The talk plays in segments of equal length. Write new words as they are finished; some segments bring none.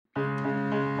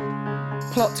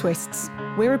Plot twists.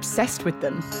 We're obsessed with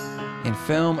them. In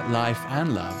film, life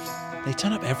and love, they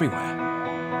turn up everywhere.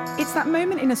 It's that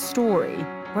moment in a story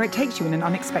where it takes you in an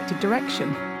unexpected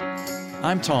direction.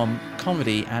 I'm Tom,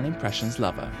 comedy and impressions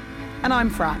lover. And I'm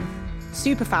Fran,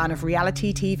 super fan of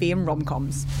reality TV and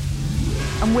rom-coms.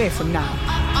 And we're from Now.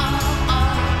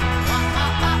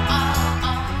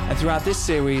 And throughout this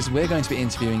series, we're going to be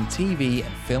interviewing TV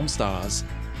and film stars,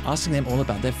 asking them all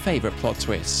about their favourite plot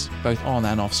twists, both on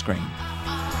and off screen.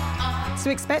 So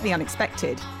expect the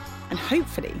unexpected, and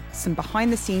hopefully some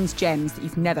behind-the-scenes gems that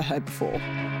you've never heard before.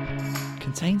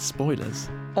 Contains spoilers.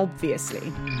 Obviously.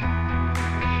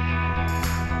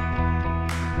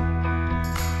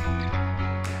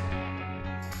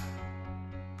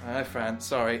 Hi, Fran.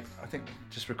 Sorry, I think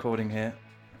just recording here.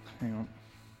 Hang on.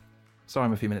 Sorry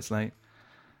I'm a few minutes late.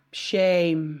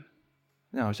 Shame.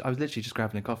 No, I was literally just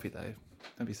grabbing a coffee, though.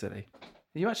 Don't be silly.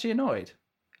 Are you actually annoyed?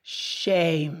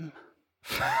 Shame.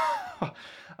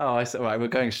 Oh, I see. Right, we're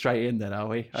going straight in then, are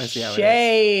we? I see how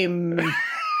Shame. it is.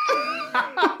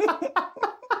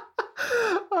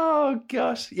 Oh,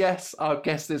 gosh. Yes, our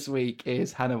guest this week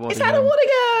is Hannah Waddingham. It's Hannah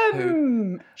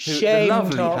Waddingham! Shame, the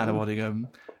lovely Tom. Hannah Waddingham,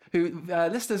 who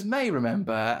listeners may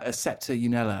remember as Septa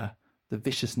Unella, the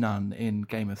vicious nun in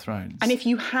Game of Thrones. And if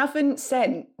you haven't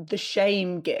sent the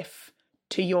shame gif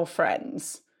to your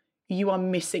friends, you are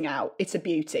missing out. It's a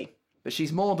beauty. But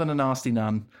she's more than a nasty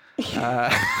nun.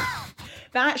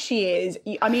 That she is.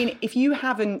 I mean, if you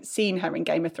haven't seen her in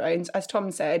Game of Thrones, as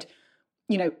Tom said,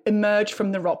 you know, emerge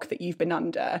from the rock that you've been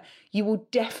under, you will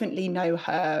definitely know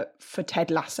her for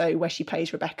Ted Lasso, where she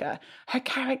plays Rebecca. Her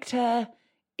character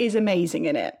is amazing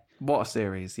in it. What a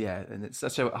series, yeah. And it's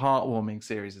such a heartwarming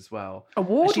series as well.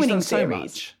 Award-winning And she's done so series.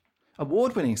 much.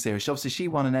 Award-winning series. Obviously, she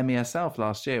won an Emmy herself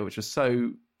last year, which was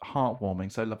so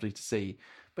heartwarming, so lovely to see.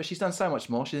 But she's done so much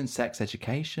more. She's in Sex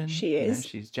Education. She is. You know,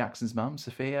 she's Jackson's mum,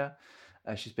 Sophia.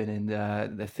 She's been in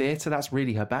the theatre. That's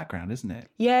really her background, isn't it?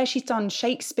 Yeah, she's done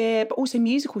Shakespeare, but also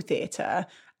musical theatre.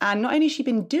 And not only has she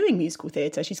been doing musical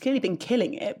theatre, she's clearly been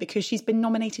killing it because she's been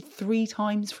nominated 3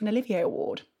 times for an Olivier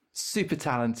Award. Super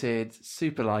talented,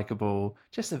 super likeable,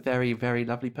 just a very, very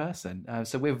lovely person.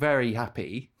 So we're very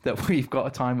happy that we've got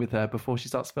a time with her before she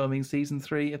starts filming season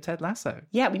 3 of Ted Lasso.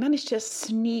 Yeah, we managed to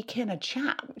sneak in a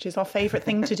chat, which is our favourite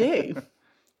thing to do.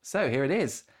 So here it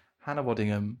is, Hannah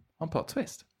Waddingham on Plot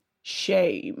Twist.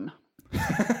 Shame.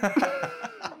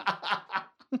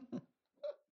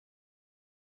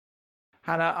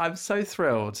 Hannah, I'm so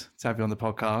thrilled to have you on the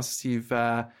podcast. You've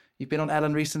been on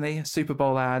Ellen recently, a Super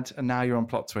Bowl ad, and now you're on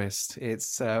Plot Twist.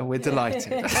 We're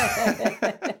delighted.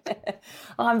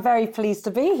 I'm very pleased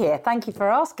to be here. Thank you for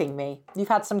asking me. You've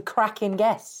had some cracking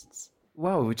guests.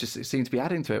 Well, we just seem to be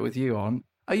adding to it with you on.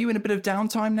 Are you in a bit of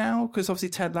downtime now? Because obviously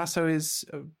Ted Lasso is,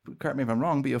 correct me if I'm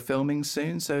wrong, but you're filming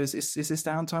soon. So is this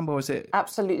downtime or is it?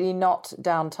 Absolutely not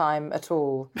downtime at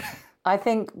all. I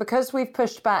think because we've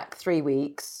pushed back 3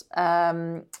 weeks,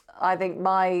 I think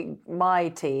my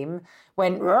team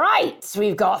went, right,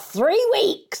 we've got 3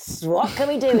 weeks. What can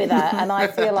we do with that? And I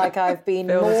feel like I've been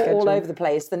more all over the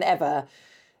place than ever.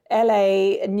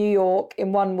 LA, New York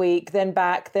in 1 week, then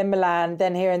back, then Milan,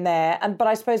 then here and there. But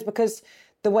I suppose because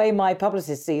the way my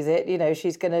publicist sees it, you know,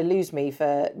 she's going to lose me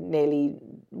for nearly,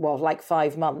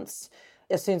 5 months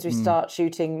as soon as we start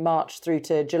shooting March through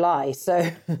to July. So,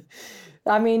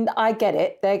 I mean, I get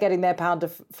it. They're getting their pound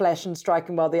of flesh and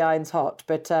striking while the iron's hot.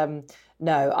 But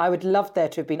no, I would love there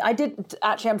to have been. I did,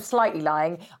 actually, I'm slightly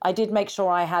lying. I did make sure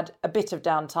I had a bit of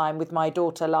downtime with my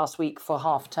daughter last week for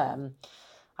half term.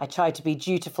 I tried to be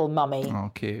dutiful mummy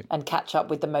and catch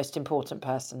up with the most important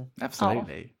person.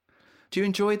 Absolutely. Do you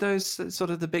enjoy those sort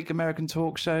of the big American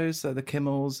talk shows, the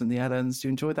Kimmels and the Ellens? Do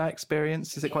you enjoy that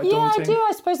experience? Is it quite daunting? Yeah, I do.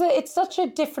 I suppose that it's such a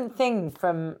different thing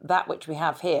from that which we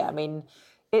have here. I mean,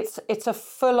 it's a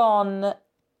full-on,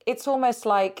 it's almost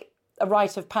like a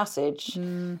rite of passage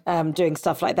doing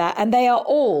stuff like that. And they are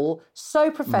all so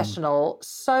professional,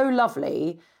 so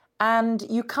lovely, and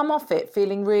you come off it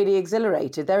feeling really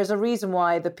exhilarated. There is a reason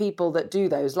why the people that do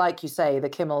those, like you say, the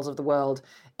Kimmels of the world,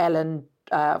 Ellen,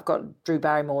 I've got Drew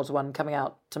Barrymore's one coming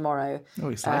out tomorrow. Oh,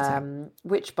 exciting.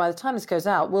 Which by the time this goes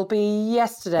out will be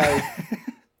yesterday.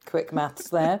 Quick maths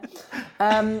there.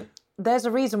 There's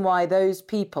a reason why those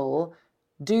people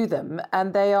do them,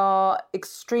 and they are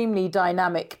extremely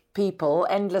dynamic people,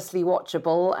 endlessly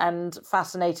watchable and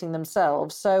fascinating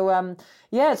themselves. So,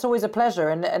 yeah, it's always a pleasure.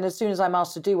 And as soon as I'm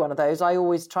asked to do one of those, I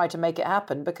always try to make it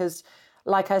happen because,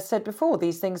 like I said before,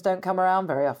 these things don't come around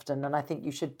very often. And I think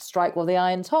you should strike while the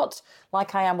iron's hot,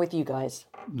 like I am with you guys.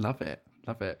 Love it.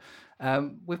 Love it.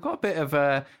 We've got a bit of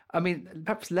a,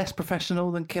 perhaps less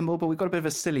professional than Kimmel, but we've got a bit of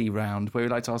a silly round where we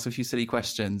like to ask a few silly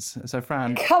questions. So,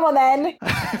 Fran. Come on then.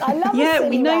 I love a silly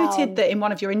we noted round. that in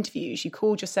one of your interviews, you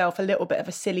called yourself a little bit of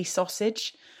a silly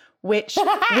sausage, which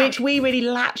we really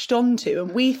latched onto,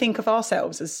 and we think of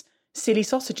ourselves as silly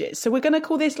sausages. So we're going to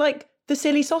call this like the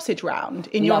silly sausage round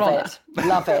in your honour.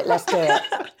 Love it. Let's do it.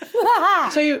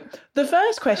 So the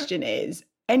first question is,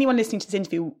 anyone listening to this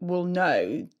interview will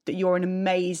know that you're an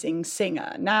amazing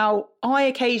singer. Now, I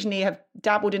occasionally have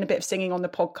dabbled in a bit of singing on the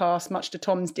podcast, much to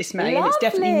Tom's dismay, and it's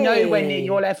definitely nowhere near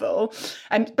your level.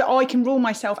 But I can rule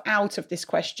myself out of this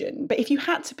question. But if you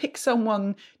had to pick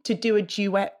someone to do a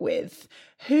duet with,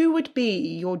 who would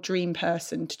be your dream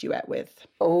person to duet with?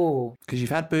 Oh. Because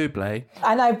you've had Bublé.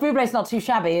 I know, Bublé's not too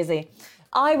shabby, is he?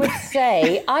 I would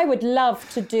say I would love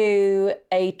to do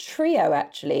a trio,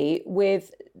 actually,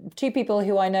 with two people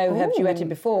who I know have duetted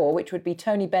before, which would be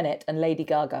Tony Bennett and Lady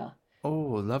Gaga. Oh,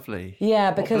 lovely.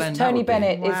 Yeah, because Tony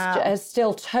Bennett has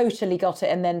still totally got it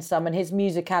and then some, and his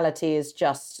musicality is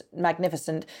just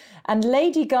magnificent. And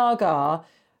Lady Gaga,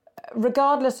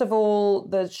 regardless of all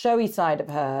the showy side of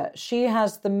her, she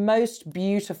has the most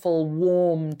beautiful,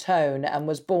 warm tone and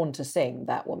was born to sing,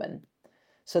 that woman.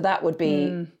 So that would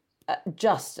be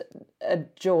just a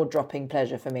jaw-dropping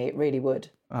pleasure for me. It really would.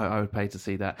 I would pay to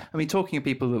see that. I mean, talking of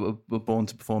people that were born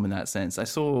to perform in that sense, I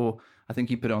think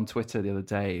you put it on Twitter the other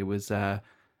day, it was a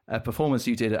performance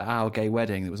you did at our gay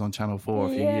wedding that was on Channel 4 a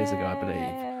few years ago, I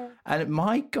believe. And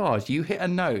my God, you hit a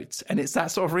note, and it's that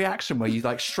sort of reaction where you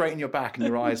like straighten your back and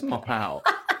your eyes pop out.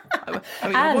 I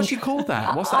mean, what do you call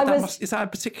that? What's that? Is that a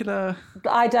particular...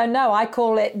 I don't know. I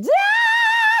call it...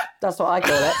 That's what I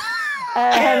call it.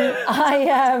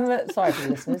 Sorry for the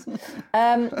listeners.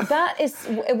 That is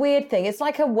a weird thing. It's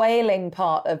like a wailing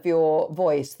part of your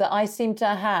voice that I seem to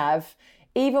have,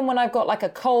 even when I've got like a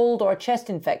cold or a chest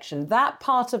infection. That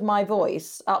part of my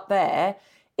voice up there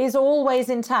is always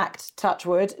intact, touch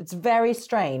wood. It's very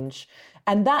strange.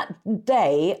 And that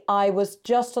day, I was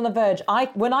just on the verge.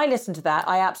 When I listen to that,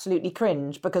 I absolutely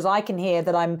cringe because I can hear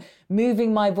that I'm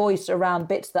moving my voice around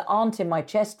bits that aren't in my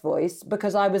chest voice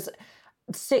because I was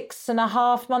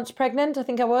 6.5 months pregnant, I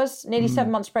think I was, nearly 7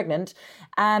 months pregnant,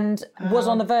 and was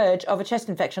on the verge of a chest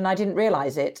infection. I didn't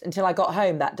realise it until I got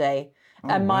home that day.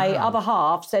 And my other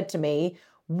half said to me,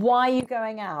 why are you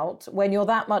going out when you're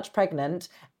that much pregnant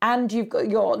and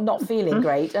you're not feeling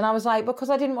great? And I was like, because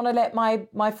I didn't want to let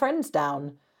my friends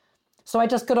down. So I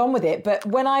just got on with it. But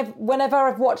whenever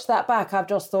I've watched that back, I've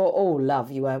just thought, oh,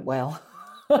 love, you weren't well.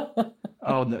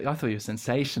 Oh, no, I thought you were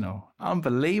sensational.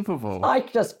 Unbelievable. I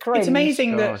just cringe. It's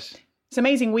amazing it's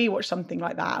amazing we watch something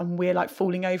like that and we're like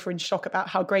falling over in shock about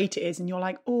how great it is. And you're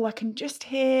like, oh, I can just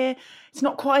hear it's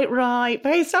not quite right.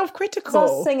 Very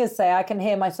self-critical. As singers say, I can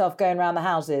hear myself going around the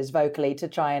houses vocally to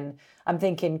try and, I'm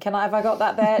thinking, have I got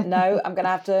that there? No, I'm going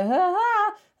to have to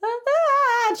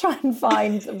try and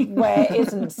find where it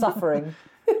isn't suffering.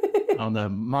 Oh no,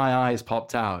 my eyes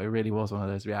popped out. It really was one of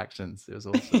those reactions. It was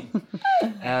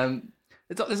awesome.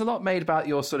 There's a lot made about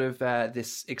your sort of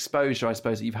this exposure, I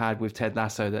suppose, that you've had with Ted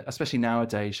Lasso, that especially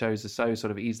nowadays shows are so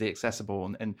sort of easily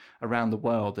accessible and around the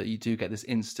world that you do get this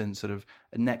instant sort of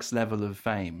next level of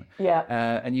fame. Yeah.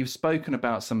 And you've spoken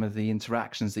about some of the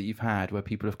interactions that you've had where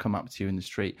people have come up to you in the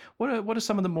street. What are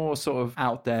some of the more sort of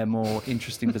out there, more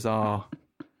interesting, bizarre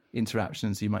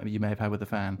interactions you may have had with a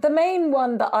fan? The main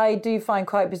one that I do find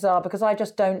quite bizarre, because I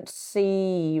just don't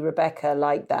see Rebecca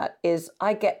like that, is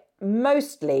I get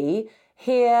mostly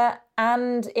here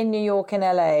and in New York and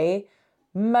LA,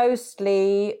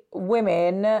 mostly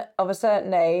women of a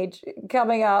certain age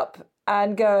coming up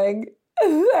and going,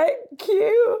 thank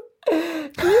you.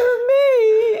 You're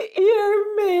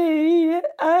me.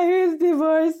 I was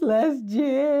divorced last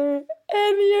year and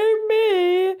you're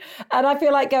me. And I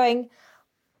feel like going,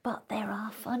 but there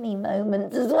are funny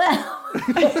moments as well.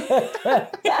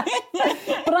 But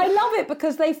I love it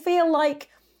because they feel like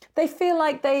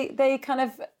they kind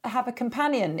of have a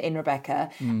companion in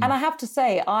Rebecca. And I have to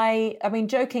say, I mean,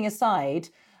 joking aside,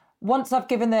 once I've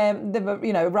given them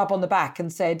a rub on the back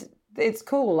and said, it's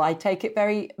cool, I take it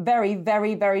very, very,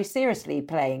 very, very seriously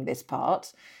playing this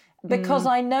part, because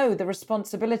I know the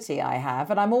responsibility I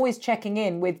have. And I'm always checking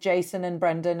in with Jason and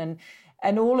Brendan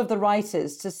and all of the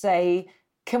writers to say,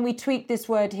 can we tweak this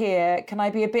word here? Can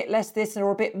I be a bit less this or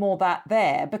a bit more that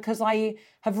there? Because I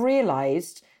have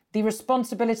realised the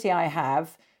responsibility I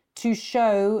have to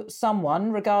show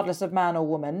someone, regardless of man or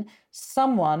woman,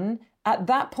 someone at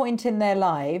that point in their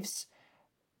lives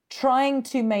trying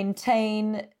to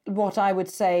maintain what I would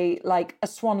say like a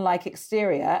swan-like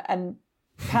exterior and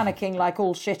panicking like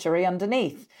all shittery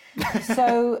underneath.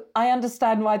 So I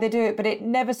understand why they do it, but it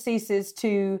never ceases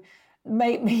to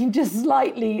make me just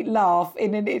slightly laugh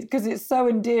because it's so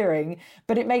endearing.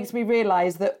 But it makes me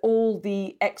realise that all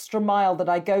the extra mile that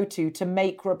I go to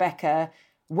make Rebecca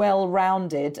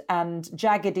well-rounded and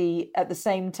jaggedy at the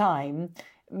same time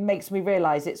makes me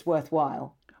realise it's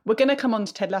worthwhile. We're going to come on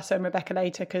to Ted Lasso and Rebecca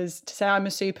later, because to say I'm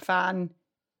a super fan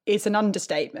is an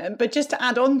understatement. But just to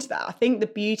add on to that, I think the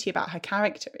beauty about her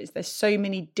character is there's so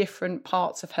many different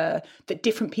parts of her that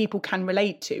different people can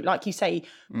relate to. Like you say,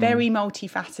 very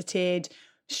multifaceted,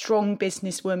 strong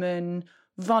businesswoman,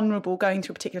 vulnerable, going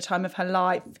through a particular time of her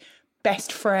life,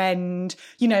 best friend.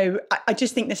 You know, I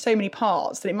just think there's so many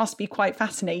parts that it must be quite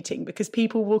fascinating, because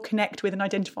people will connect with and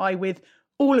identify with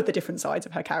all of the different sides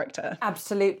of her character.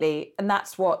 Absolutely. And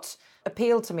that's what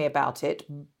appealed to me about it.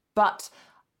 But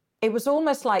it was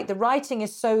almost like the writing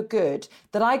is so good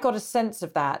that I got a sense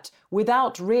of that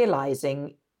without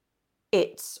realising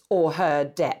its or her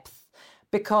depth.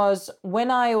 Because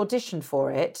when I auditioned for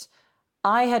it,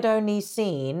 I had only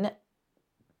seen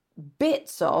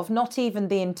bits of, not even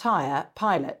the entire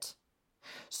pilot.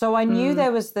 So I knew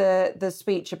there was the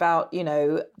speech about, you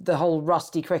know, the whole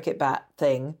rusty cricket bat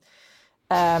thing,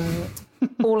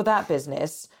 all of that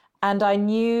business. And I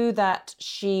knew that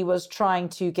she was trying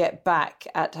to get back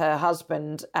at her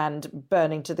husband and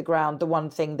burning to the ground the one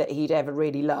thing that he'd ever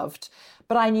really loved.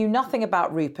 But I knew nothing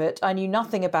about Rupert. I knew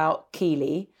nothing about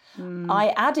Keeley.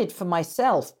 I added for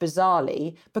myself,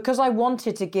 bizarrely, because I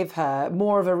wanted to give her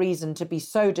more of a reason to be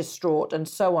so distraught and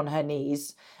so on her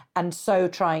knees and so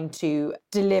trying to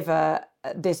deliver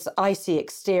this icy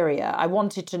exterior. I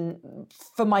wanted to,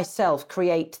 for myself,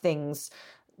 create things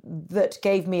that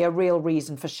gave me a real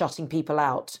reason for shutting people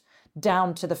out,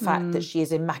 down to the fact that she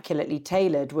is immaculately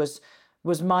tailored was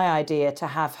my idea, to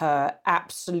have her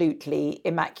absolutely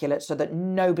immaculate so that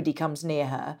nobody comes near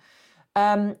her.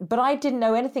 But I didn't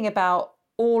know anything about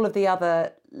all of the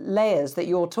other layers that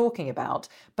you're talking about.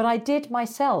 But I did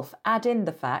myself add in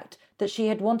the fact that she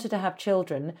had wanted to have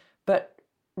children, but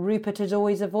Rupert had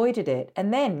always avoided it.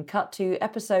 And then cut to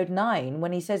episode 9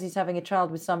 when he says he's having a child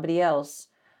with somebody else.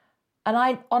 And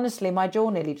I honestly, my jaw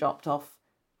nearly dropped off.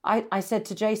 I said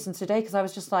to Jason today, because I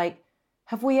was just like,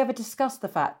 have we ever discussed the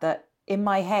fact that in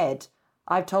my head,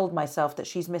 I've told myself that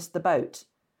she's missed the boat?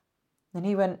 And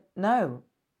he went, no.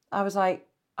 I was like,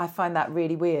 I find that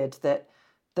really weird that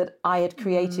I had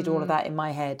created all of that in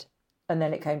my head. And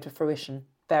then it came to fruition.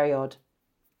 Very odd.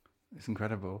 It's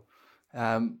incredible.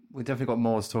 We've definitely got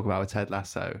more to talk about with Ted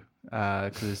Lasso,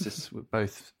 because it's just we're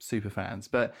both super fans.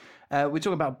 But we're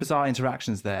talking about bizarre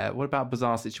interactions there. What about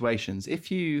bizarre situations? If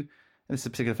you, and this is a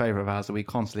particular favourite of ours that we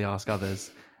constantly ask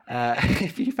others,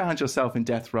 if you found yourself in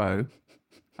death row,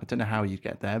 I don't know how you'd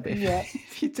get there, but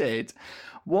if you did,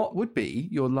 what would be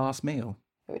your last meal?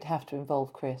 It would have to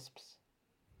involve crisps.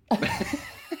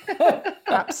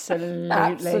 Absolutely.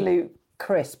 Absolute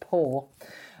crisp whore.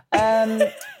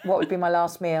 What would be my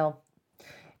last meal?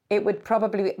 It would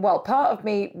probably be, well, part of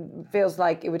me feels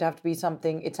like it would have to be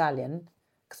something Italian,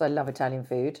 because I love Italian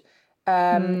food.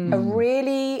 A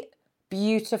really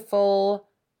beautiful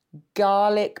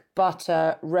garlic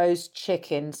butter roast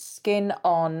chicken, skin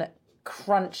on,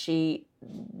 crunchy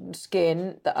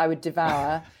skin that I would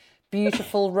devour.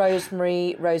 Beautiful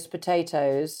rosemary roast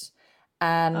potatoes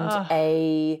and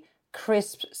a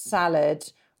crisp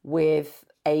salad with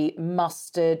a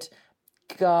mustard,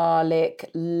 garlic,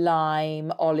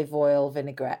 lime, olive oil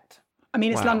vinaigrette. I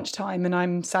mean, it's lunchtime and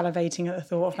I'm salivating at the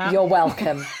thought of that. You're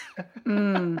welcome.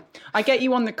 I get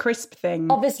you on the crisp thing.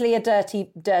 Obviously a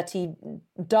dirty,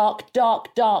 dark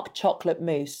chocolate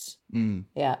mousse.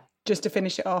 Yeah. Just to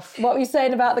finish it off. What were you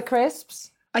saying about the crisps?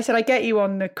 I said, I get you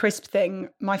on the crisp thing.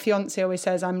 My fiance always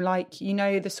says I'm like, you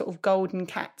know, the sort of golden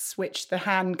cats, which the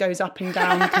hand goes up and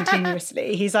down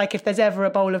continuously. He's like, if there's ever a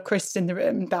bowl of crisps in the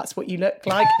room, that's what you look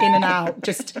like, in and out,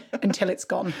 just until it's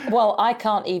gone. Well, I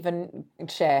can't even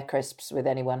share crisps with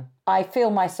anyone. I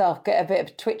feel myself get a bit of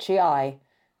a twitchy eye.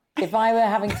 If I were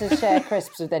having to share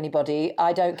crisps with anybody,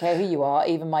 I don't care who you are,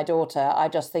 even my daughter, I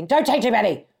just think, don't take too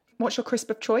many. What's your crisp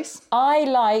of choice? I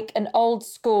like an old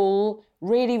school,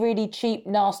 really, really cheap,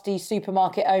 nasty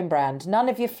supermarket own brand. None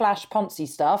of your flash Ponzi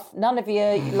stuff. None of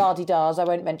your la-di-das. I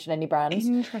won't mention any brands.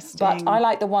 Interesting. But I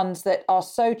like the ones that are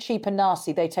so cheap and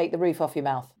nasty, they take the roof off your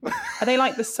mouth. Are they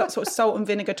like the sort of salt and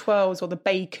vinegar twirls or the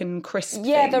bacon crisp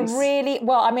Yeah, things? the really...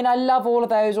 Well, I mean, I love all of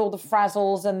those, all the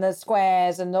frazzles and the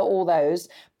squares and all those.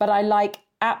 But I like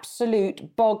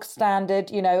absolute bog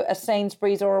standard, you know, a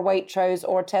Sainsbury's or a Waitrose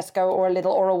or a Tesco or a Lidl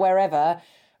or a wherever.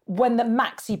 When the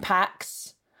maxi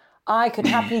packs... I could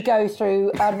happily go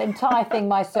through an entire thing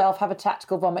myself, have a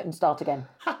tactical vomit and start again.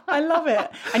 I love it.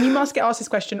 And you must get asked this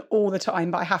question all the time,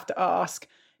 but I have to ask.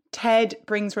 Ted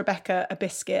brings Rebecca a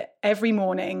biscuit every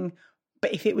morning,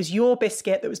 but if it was your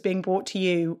biscuit that was being brought to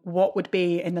you, what would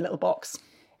be in the little box?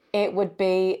 It would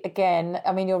be, again,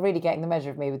 I mean, you're really getting the measure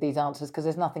of me with these answers because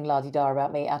there's nothing la-di-da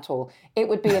about me at all. It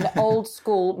would be an old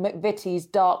school McVitie's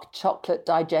dark chocolate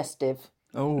digestive.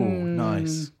 Oh,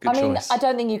 nice. Good choice. I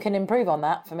don't think you can improve on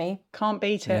that for me. Can't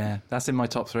beat it. Yeah, that's in my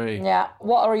top 3. Yeah.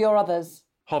 What are your others?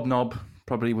 Hobnob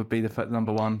probably would be the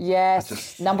number 1.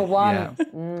 Yes, number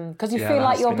 1. Because you feel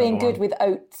like you're being good with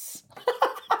oats.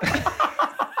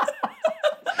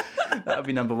 That would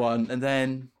be number 1. And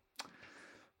then,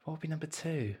 what would be number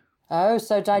 2? Oh,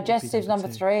 so digestive's number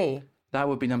 3. That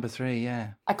would be number 3, yeah.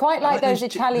 I quite like those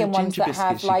Italian ones that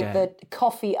have biscuits like the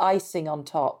coffee icing on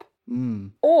top.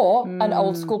 Or an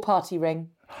old school party ring.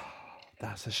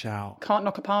 That's a shout. Can't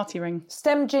knock a party ring.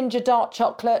 Stem ginger dark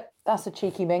chocolate. That's a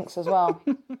cheeky minx as well.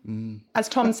 As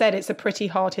Tom said, it's a pretty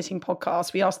hard-hitting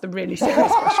podcast. We ask the really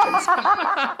serious questions.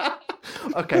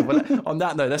 Okay, well, on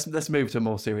that note, let's move to a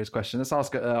more serious question. Let's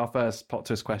ask our first plot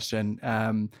twist question.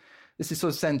 This is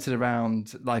sort of centered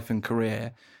around life and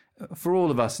career. For all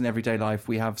of us in everyday life,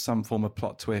 we have some form of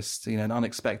plot twist, an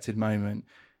unexpected moment.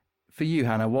 For you,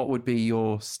 Hannah, what would be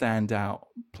your standout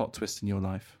plot twist in your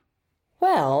life?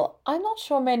 Well, I'm not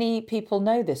sure many people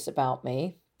know this about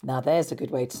me. Now, there's a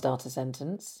good way to start a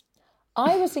sentence.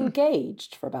 I was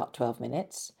engaged for about 12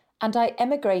 minutes and I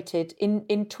emigrated in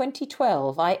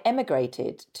 2012. I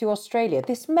emigrated to Australia.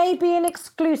 This may be an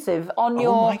exclusive on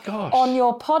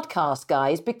your podcast,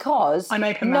 guys, because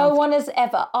no one has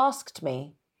ever asked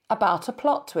me about a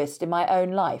plot twist in my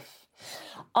own life.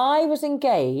 I was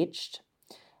engaged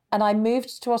and I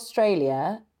moved to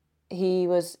Australia. He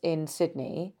was in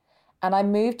Sydney. And I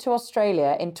moved to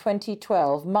Australia in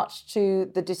 2012, much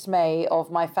to the dismay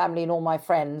of my family and all my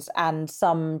friends and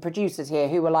some producers here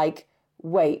who were like,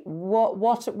 wait,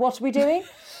 what are we doing?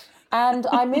 And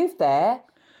I moved there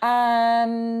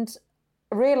and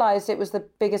realised it was the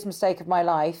biggest mistake of my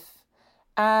life.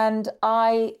 And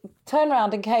I turned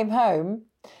around and came home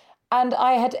and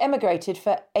I had emigrated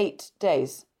for 8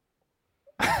 days.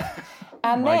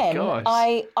 And then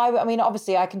I mean,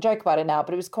 obviously I can joke about it now,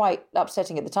 but it was quite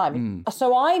upsetting at the time.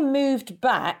 So I moved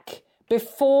back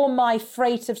before my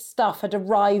freight of stuff had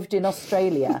arrived in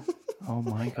Australia. Oh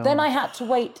my God. Then I had to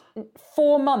wait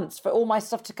 4 months for all my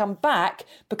stuff to come back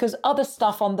because other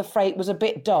stuff on the freight was a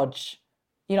bit dodge.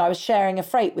 I was sharing a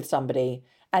freight with somebody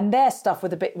and their stuff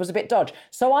was a bit dodge.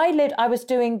 So I was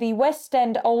doing the West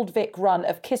End Old Vic run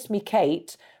of Kiss Me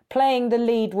Kate, playing the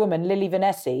lead woman, Lily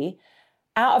Vanessa,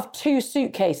 out of 2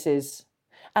 suitcases.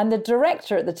 And the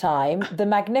director at the time, the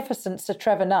magnificent Sir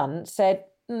Trevor Nunn, said,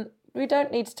 we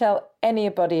don't need to tell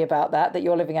anybody about that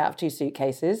you're living out of 2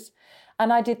 suitcases.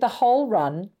 And I did the whole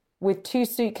run with 2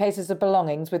 suitcases of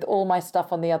belongings with all my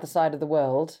stuff on the other side of the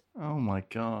world. Oh my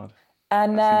God.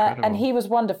 And he was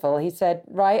wonderful. He said,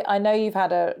 right, I know you've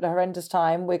had a horrendous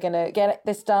time. We're going to get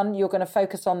this done. You're going to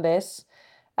focus on this.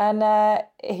 And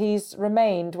he's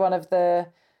remained one of the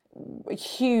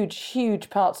huge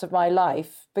parts of my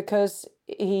life because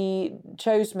he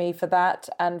chose me for that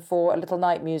and for a little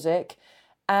night music.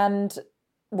 And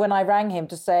when I rang him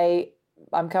to say,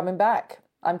 I'm coming back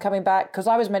because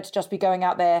I was meant to just be going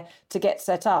out there to get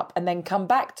set up and then come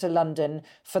back to London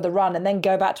for the run and then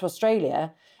go back to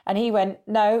Australia. And he went,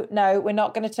 no, we're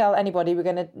not going to tell anybody. We're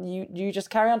going to, you just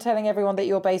carry on telling everyone that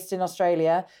you're based in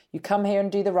Australia. You come here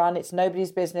and do the run. It's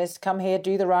nobody's business. Come here,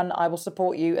 do the run. I will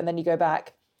support you. And then you go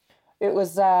back. It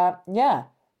was, the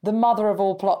mother of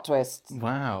all plot twists.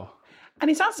 Wow.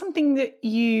 And is that something that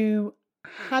you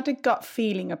had a gut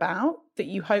feeling about that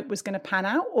you hoped was going to pan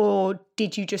out? Or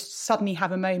did you just suddenly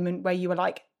have a moment where you were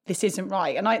like, this isn't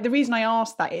right? And the reason I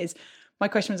asked that is my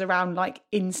question was around like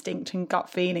instinct and gut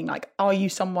feeling. Like, are you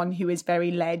someone who is very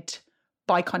led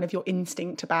by kind of your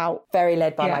instinct about... Very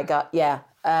led by my gut, yeah.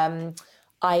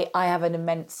 I have an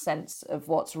immense sense of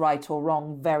what's right or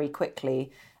wrong very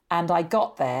quickly. And I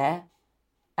got there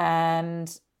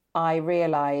and I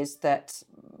realised that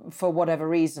for whatever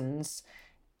reasons,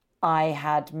 I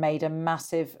had made a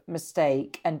massive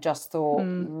mistake and just thought,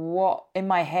 what, in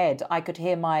my head, I could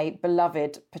hear my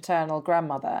beloved paternal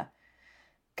grandmother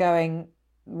going,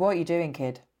 what are you doing,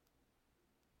 kid?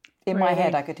 In my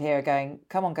head, I could hear her going,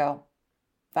 come on, girl,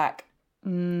 back.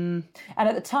 And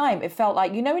at the time, it felt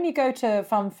like, when you go to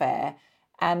fun fair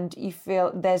and you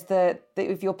feel there's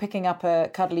if you're picking up a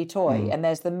cuddly toy and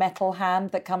there's the metal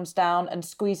hand that comes down and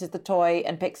squeezes the toy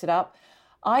and picks it up,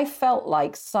 I felt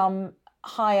like some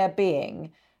higher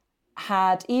being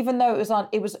had, even though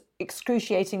it was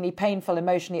excruciatingly painful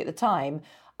emotionally at the time,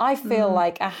 I feel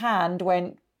like a hand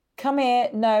went, come here,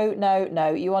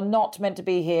 no, you are not meant to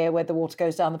be here where the water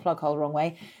goes down the plug hole the wrong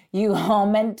way. You are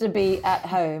meant to be at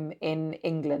home in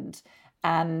England.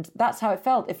 And that's how it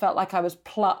felt. It felt like I was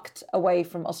plucked away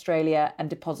from Australia and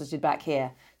deposited back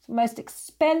here. It's the most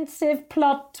expensive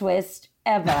plot twist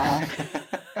ever.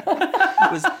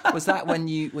 Was that when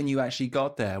you actually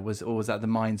got there? Or was that the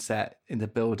mindset in the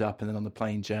build up and then on the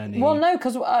plane journey? Well, no,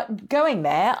 because going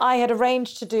there, I had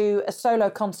arranged to do a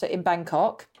solo concert in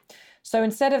Bangkok. So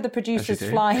instead of the producers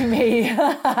flying me,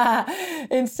 I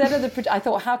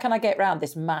thought, how can I get around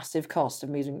this massive cost of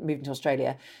moving to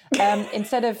Australia?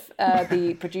 Instead of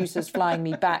the producers flying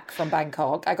me back from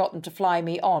Bangkok, I got them to fly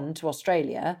me on to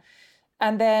Australia,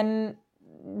 and then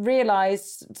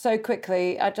realised so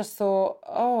quickly. I just thought,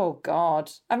 oh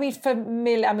God. I mean,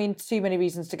 too many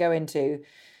reasons to go into,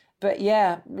 but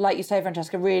yeah, like you say,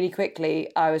 Francesca, really quickly,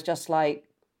 I was just like,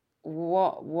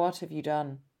 what have you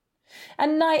done?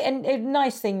 And a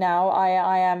nice thing now,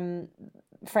 I am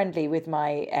friendly with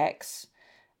my ex,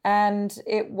 and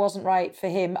it wasn't right for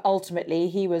him. Ultimately,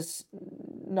 he was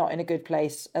not in a good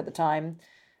place at the time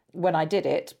when I did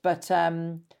it. But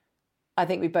I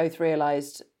think we both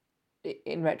realised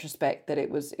in retrospect that it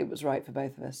was right for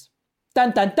both of us.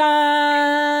 Dun, dun,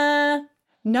 dun!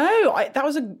 No, that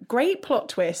was a great plot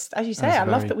twist. As you say, I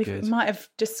love that we might have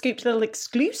just scooped a little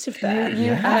exclusive there.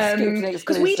 You have scooped an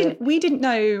exclusive. Because we didn't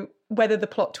know whether the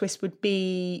plot twist would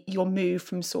be your move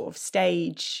from sort of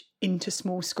stage into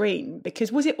small screen.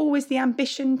 Because was it always the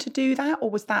ambition to do that, or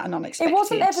was that an unexpected? It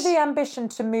wasn't ever the ambition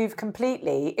to move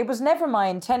completely. It was never my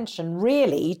intention,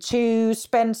 really, to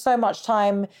spend so much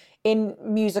time in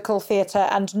musical theatre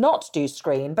and not do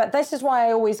screen. But this is why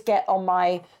I always get on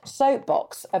my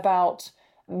soapbox about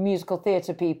musical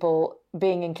theatre people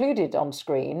being included on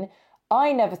screen.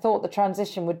 I never thought the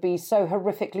transition would be so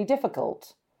horrifically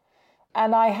difficult.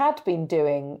 And I had been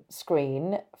doing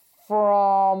screen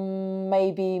from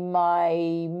maybe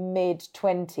my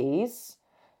mid-20s,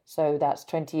 so that's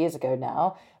 20 years ago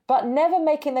now, but never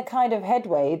making the kind of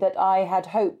headway that I had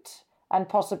hoped and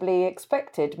possibly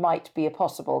expected might be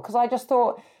possible. Because I just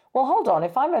thought, well, hold on,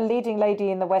 if I'm a leading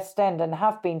lady in the West End and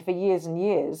have been for years and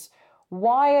years,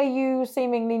 why are you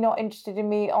seemingly not interested in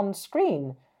me on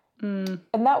screen? And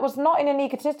that was not in an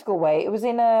egotistical way. It was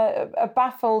in a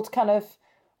baffled kind of,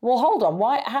 well, hold on,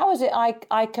 why? How is it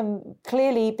I can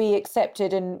clearly be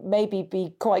accepted and maybe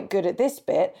be quite good at this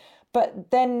bit,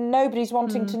 but then nobody's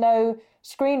wanting to know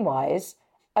screen-wise?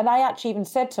 And I actually even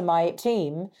said to my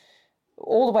team,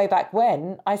 all the way back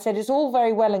when, I said, it's all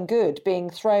very well and good being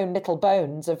thrown little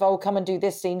bones of, oh, come and do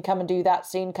this scene, come and do that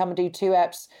scene, come and do 2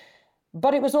 eps.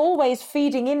 But it was always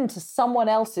feeding into someone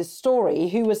else's story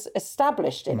who was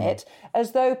established in it,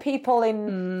 as though people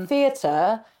in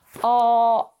theatre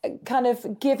are kind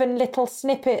of given little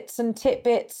snippets and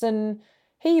tidbits and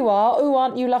here you are, oh,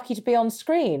 aren't you lucky to be on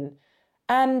screen?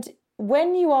 And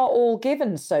when you are all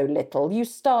given so little, you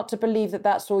start to believe that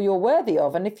that's all you're worthy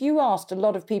of. And if you asked a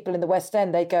lot of people in the West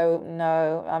End, they go,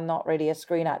 no, I'm not really a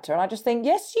screen actor. And I just think,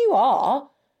 yes, you are,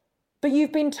 but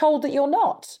you've been told that you're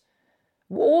not.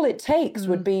 All it takes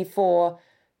would be for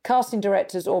casting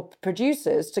directors or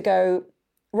producers to go,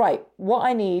 right, what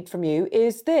I need from you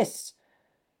is this.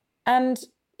 And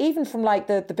even from like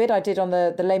the bit I did on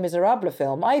the Les Miserables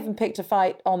film, I even picked a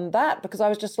fight on that because I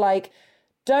was just like,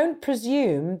 don't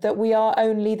presume that we are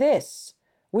only this.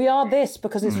 We are this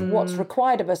because it's what's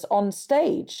required of us on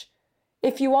stage.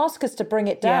 If you ask us to bring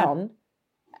it down,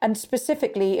 and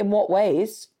specifically in what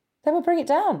ways, then we'll bring it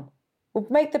down. We'll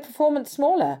make the performance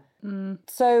smaller.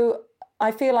 So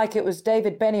I feel like it was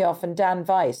David Benioff and Dan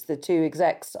Weiss, the 2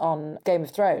 execs on Game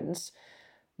of Thrones,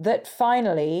 that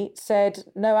finally said,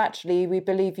 no, actually, we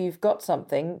believe you've got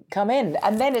something, come in.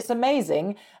 And then it's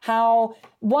amazing how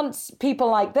once people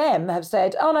like them have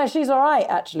said, oh, no, she's all right,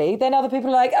 actually, then other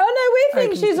people are like, oh, no, we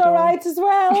think she's all right as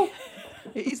well.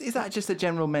 Is that just a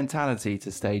general mentality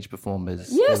to stage performers?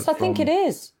 Yes, I think it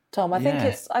is, Tom. I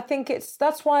think it's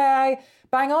that's why I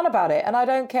bang on about it. And I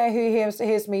don't care who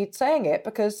hears me saying it,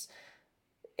 because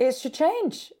it should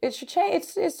change. It should change.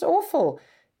 It's awful.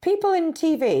 People in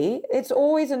TV, it's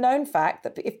always a known fact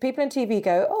that if people in TV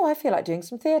go, oh, I feel like doing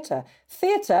some theatre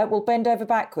will bend over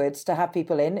backwards to have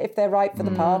people in if they're right for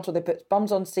the part, or they put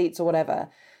bums on seats or whatever.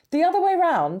 The other way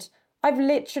round, I've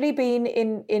literally been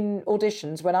in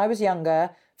auditions when I was younger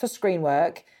for screen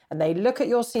work, and they look at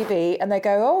your CV and they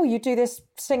go, oh, you do this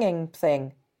singing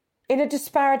thing, in a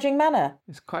disparaging manner.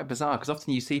 It's quite bizarre because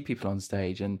often you see people on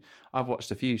stage, and I've watched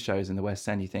a few shows in the West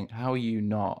End, you think, how are you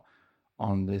not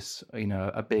on this,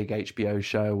 a big HBO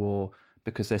show or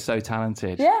because they're so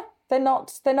talented. Yeah, they're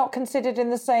not considered in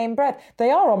the same breath.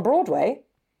 They are on Broadway,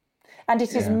 and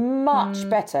it is much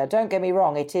better. Don't get me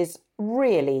wrong, it is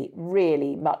really,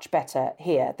 really much better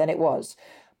here than it was.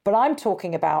 But I'm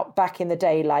talking about back in the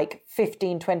day, like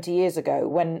 15, 20 years ago,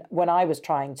 when I was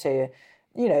trying to,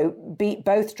 beat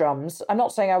both drums. I'm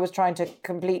not saying I was trying to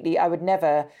completely, I would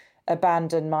never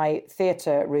abandon my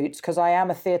theatre roots, because I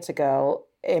am a theatre girl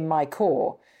in my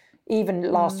core.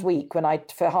 Even last week,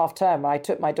 for half term, I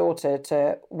took my daughter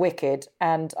to Wicked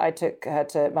and I took her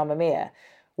to Mamma Mia.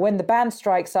 When the band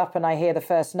strikes up and I hear the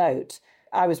first note,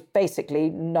 I was basically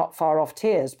not far off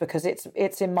tears, because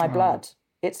it's in my blood.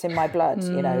 It's in my blood.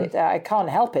 I can't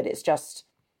help it. It's just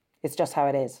how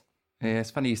it is. Yeah,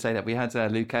 it's funny you say that. We had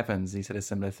Luke Evans. He said a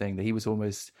similar thing, that he was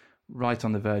almost right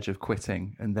on the verge of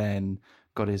quitting, and then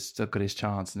got his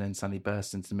chance, and then suddenly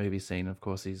burst into the movie scene. Of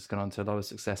course, he's gone on to a lot of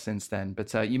success since then.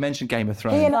 But you mentioned Game of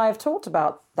Thrones. He and I have talked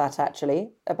about that,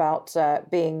 actually, about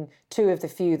being two of the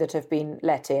few that have been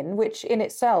let in, which in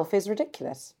itself is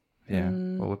ridiculous. Yeah,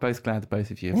 well, we're both glad that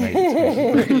both of you have made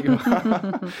it to where you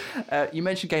are. You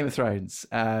mentioned Game of Thrones.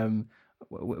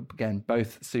 Again,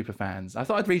 both super fans. I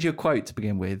thought I'd read you a quote to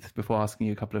begin with before asking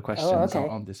you a couple of questions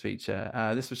on this feature.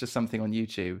 This was just something on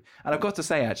YouTube. And I've got to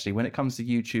say, actually, when it comes to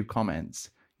YouTube comments,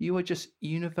 you are just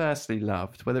universally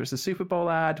loved, whether it's a Super Bowl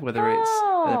ad, whether it's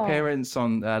an appearance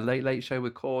on Late Late Show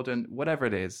with Corden, whatever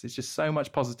it is. It's just so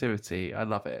much positivity. I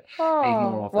love it. Need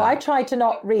more of that. I try to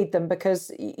not read them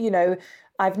because,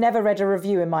 I've never read a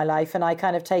review in my life, and I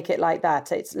kind of take it like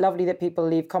that. It's lovely that people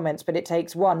leave comments, but it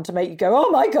takes one to make you go,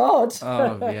 oh my God.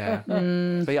 Oh, yeah.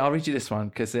 But yeah, I'll read you this one,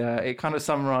 because it kind of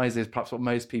summarises perhaps what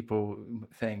most people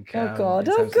think. Oh God,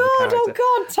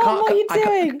 Tom, what are you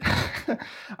doing?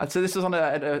 So this was on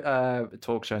a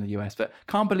talk show in the US, but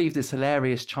can't believe this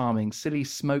hilarious, charming, silly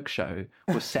smoke show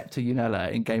was Septuagint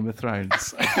in Game of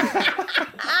Thrones.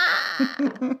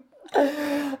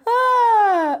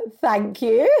 Thank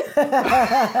you.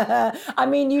 I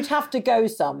mean, you'd have to go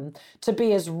some to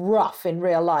be as rough in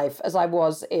real life as I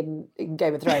was in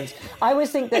Game of Thrones. I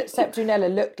always think that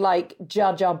Septuagint looked like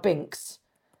Jar Jar Binks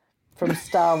from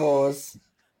Star Wars.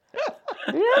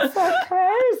 You're so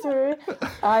crazy.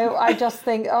 I just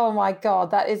think, oh my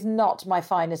God, that is not my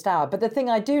finest hour. But the thing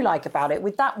I do like about it,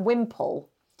 with that wimple,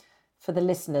 for the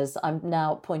listeners, I'm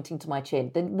now pointing to my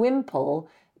chin, the wimple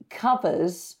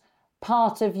covers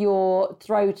part of your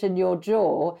throat and your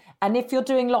jaw, and if you're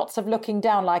doing lots of looking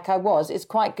down like I was, it's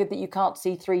quite good that you can't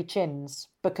see three chins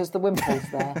because the wimple's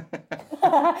there.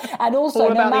 And also,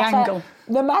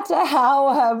 no matter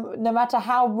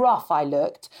how rough I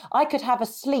looked, I could have a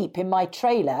sleep in my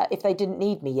trailer if they didn't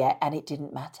need me yet, and it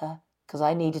didn't matter because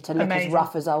I needed to look as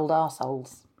rough as old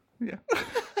arseholes. Yeah.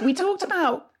 We talked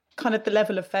about kind of the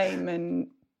level of fame and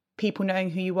people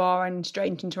knowing who you are and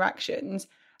strange interactions.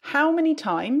 How many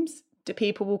times do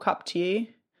people walk up to you,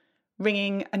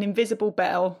 ringing an invisible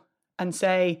bell, and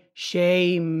say,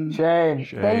 shame? Shame.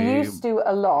 They used to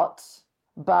a lot,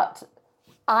 but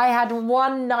I had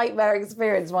one nightmare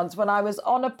experience once when I was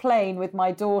on a plane with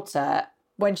my daughter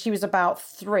when she was about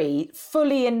 3,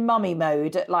 fully in mummy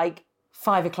mode at like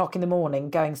 5 o'clock in the morning,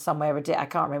 going somewhere, I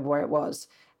can't remember where it was.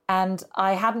 And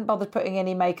I hadn't bothered putting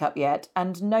any makeup yet.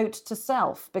 And note to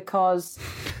self, because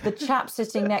the chap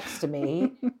sitting next to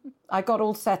me, I got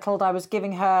all settled. I was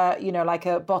giving her, like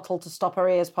a bottle to stop her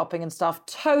ears popping and stuff.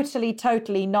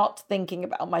 Totally not thinking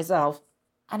about myself.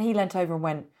 And he leant over and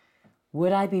went,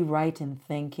 would I be right in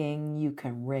thinking you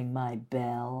can ring my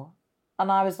bell? And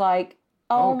I was like,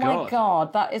 oh my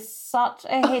God, that is such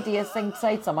a hideous thing to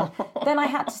say to someone. Then I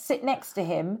had to sit next to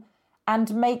him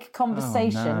and make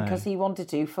conversation because he wanted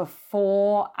to for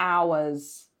 4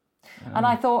 hours. And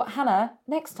I thought, Hannah,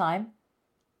 next time,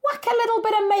 whack a little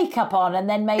bit of makeup on and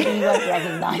then maybe he won't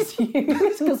recognise you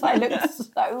because I look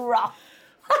so rough.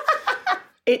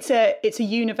 It's a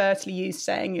universally used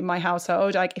saying in my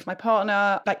household. Like if my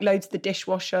partner loads the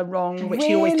dishwasher wrong, which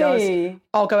he always does,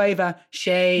 I'll go over,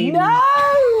 shame. No!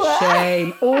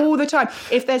 Shame. All the time.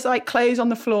 If there's clothes on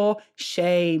the floor,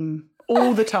 shame.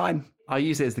 All the time. I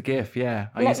use it as the GIF, yeah.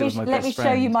 I use it with my best friend. Let me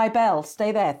show you my bell.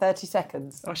 Stay there, 30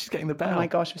 seconds. Oh, she's getting the bell. Oh my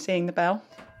gosh, we're seeing the bell.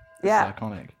 Yeah. It's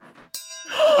iconic.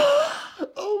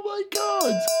 Oh my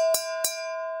God.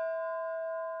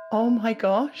 Oh my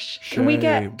gosh.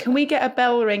 Shame. Can we get a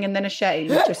bell ring and then a shame?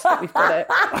 Just so that we've got it.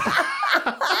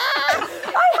 I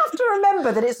have to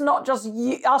remember that it's not just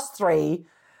us three.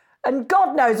 And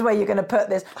God knows where you're going to put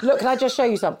this. Look, can I just show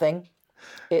you something?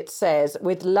 It says,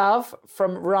 with love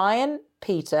from Ryan,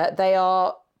 Peter. They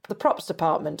are the props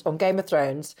department on Game of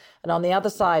Thrones. And on the other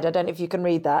side, I don't know if you can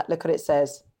read that. Look what it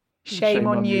says. Shame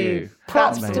on you.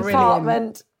 Props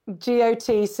department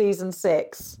GOT season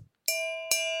 6.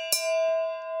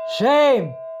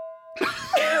 Shame.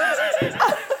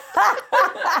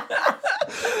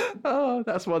 Oh,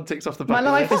 that's one ticks off the My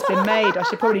bucket life list. has been made. I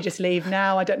should probably just leave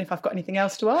now. I don't know if I've got anything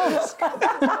else to ask.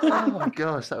 Oh my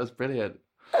gosh, that was brilliant.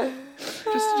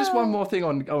 Just one more thing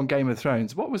on Game of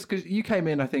Thrones. What was, because you came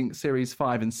in, I think, series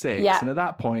 5 and 6, Yeah. and at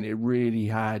that point it really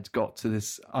had got to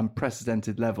this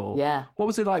unprecedented level. Yeah. What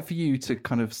was it like for you to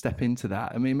kind of step into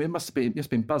that? I mean, it must have been just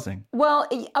been buzzing. Well,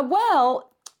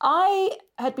 I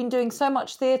had been doing so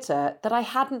much theatre that I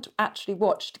hadn't actually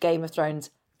watched Game of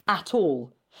Thrones at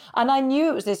all. And I knew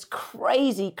it was this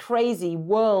crazy, crazy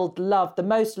world loved, the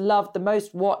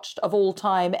most watched of all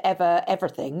time ever,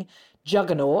 everything,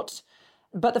 juggernaut.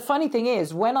 But the funny thing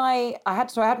is, when I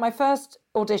had my first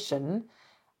audition,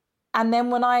 and then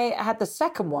when I had the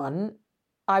second one,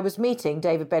 I was meeting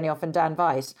David Benioff and Dan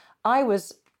Weiss. I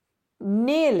was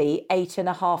nearly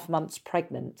 8.5 months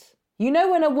pregnant. You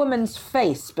know when a woman's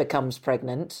face becomes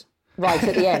pregnant, right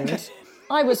at the end?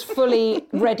 I was fully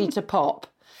ready to pop.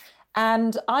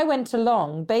 And I went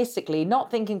along basically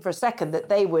not thinking for a second that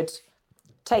they would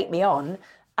take me on.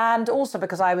 And also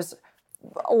because I was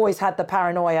always had the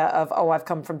paranoia of, oh, I've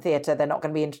come from theatre, they're not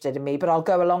going to be interested in me, but I'll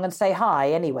go along and say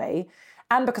hi anyway.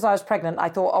 And because I was pregnant, I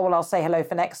thought, oh, well, I'll say hello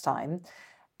for next time.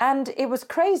 And it was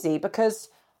crazy because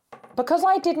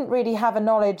I didn't really have a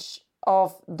knowledge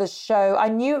of the show. I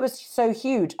knew it was so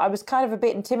huge. I was kind of a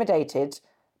bit intimidated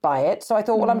by it. So I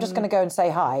thought, well, I'm just going to go and say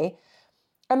hi.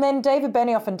 And then David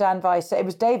Benioff and Dan Weiss, it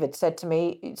was David, said to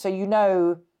me, so you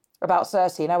know about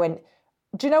Cersei. And I went,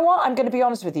 do you know what? I'm going to be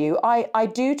honest with you. I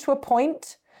do to a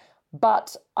point,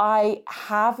 but I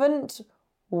haven't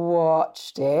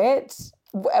watched it.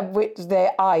 Which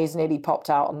their eyes nearly popped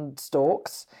out on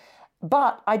stalks.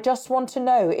 But I just want to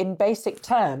know in basic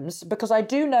terms, because I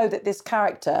do know that this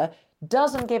character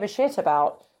doesn't give a shit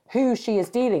about who she is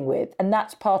dealing with. And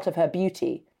that's part of her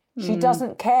beauty. She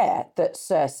doesn't care that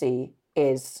Cersei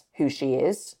is who she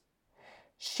is.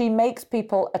 She makes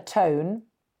people atone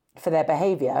for their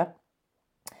behaviour.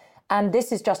 And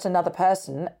this is just another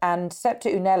person. And Septa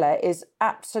Unella is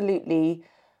absolutely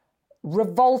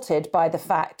revolted by the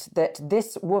fact that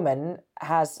this woman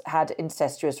has had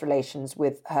incestuous relations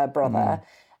with her brother.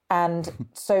 And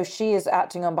so she is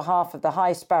acting on behalf of the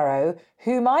High Sparrow,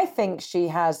 whom I think she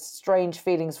has strange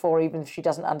feelings for, even if she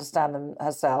doesn't understand them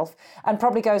herself, and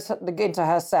probably goes into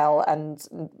her cell and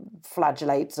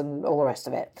flagellates and all the rest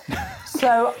of it.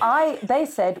 So they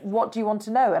said, what do you want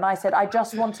to know? And I said, I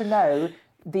just want to know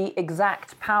the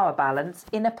exact power balance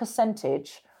in a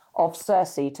percentage of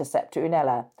Cersei to Septa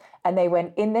Unella. And they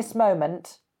went, in this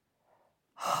moment,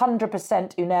 100%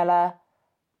 Unella,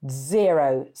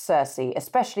 0 Cersei,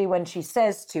 especially when she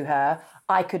says to her,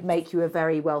 I could make you a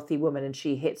very wealthy woman, and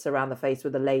she hits her around the face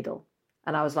with a ladle.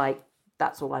 And I was like,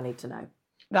 that's all I need to know.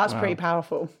 That's pretty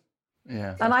powerful.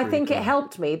 Yeah. And I think it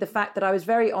helped me, the fact that I was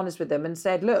very honest with them and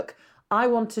said, look, I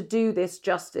want to do this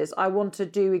justice. I want to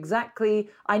do exactly,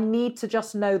 I need to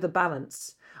just know the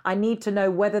balance. I need to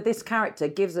know whether this character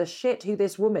gives a shit who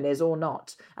this woman is or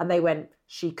not. And they went,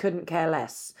 she couldn't care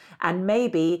less. And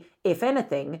maybe, if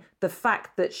anything, the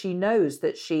fact that she knows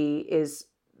that she is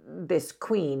this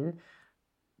queen,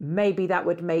 maybe that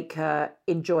would make her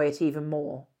enjoy it even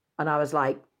more. And I was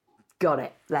like, got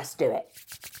it, let's do it.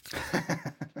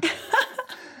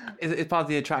 It's part of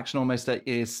the attraction almost that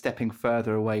is stepping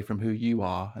further away from who you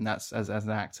are, and that's as an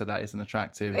actor that is an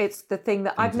attractive. It's the thing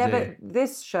that I've never.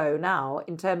 This show now,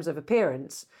 in terms of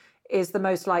appearance, is the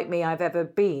most like me I've ever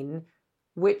been,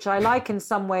 which I like in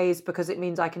some ways because it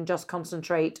means I can just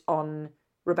concentrate on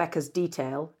Rebecca's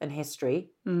detail and history.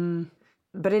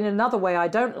 But in another way, I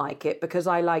don't like it because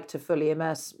I like to fully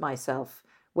immerse myself,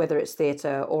 whether it's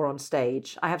theatre or on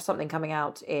stage. I have something coming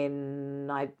out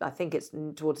in, I think it's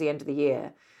towards the end of the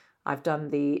year. I've done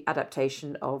the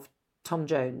adaptation of Tom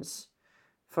Jones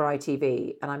for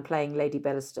ITV, and I'm playing Lady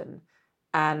Bellaston.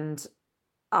 And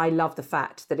I love the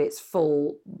fact that it's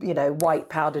full, white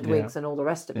powdered wigs and all the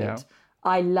rest of it.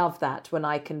 I love that when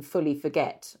I can fully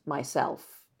forget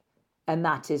myself. And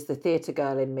that is the theatre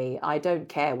girl in me. I don't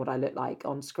care what I look like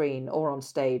on screen or on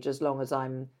stage, as long as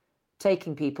I'm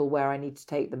taking people where I need to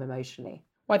take them emotionally.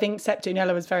 Well, I think Septa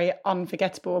Unella was very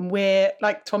unforgettable. And we're,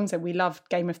 like Tom said, we love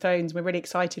Game of Thrones. We're really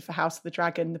excited for House of the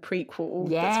Dragon, the prequel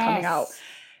that's coming out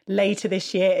later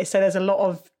this year. So there's a lot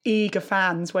of eager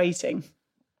fans waiting.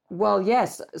 Well,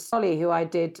 yes. Solly, who I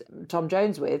did Tom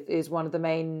Jones with, is one of the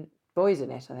main boys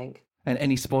in it, I think. And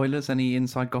any spoilers, any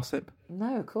inside gossip?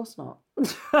 No, of course not.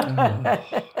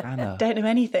 Anna. Don't know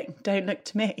anything. Don't look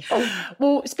to me.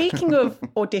 Well, speaking of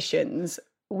auditions,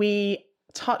 we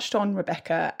touched on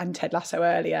Rebecca and Ted Lasso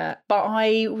earlier, but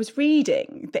I was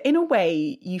reading that in a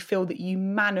way you feel that you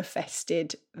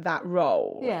manifested that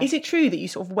role. Yeah. Is it true that you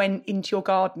sort of went into your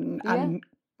garden and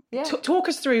talk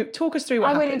us through what happened?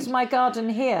 I went into my garden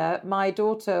here. My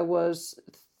daughter was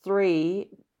 3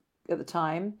 at the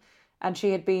time, and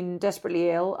she had been desperately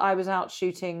ill. I was out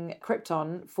shooting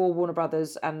Krypton for Warner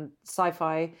Brothers and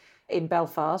Sci-Fi in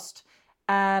Belfast,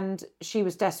 and she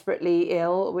was desperately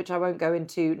ill, which I won't go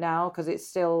into now because it's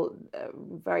still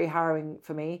very harrowing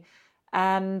for me.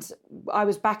 And I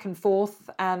was back and forth,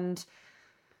 and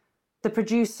the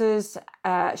producers,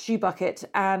 Shoe Bucket,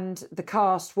 and the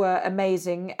cast were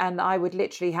amazing, and I would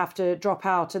literally have to drop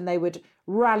out, and they would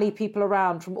rally people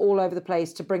around from all over the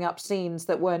place to bring up scenes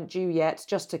that weren't due yet,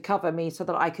 just to cover me so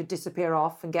that I could disappear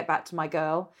off and get back to my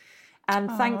girl. And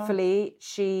thankfully,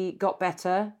 she got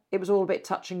better. It was all a bit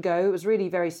touch and go. It was really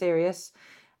very serious.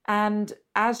 And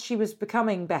as she was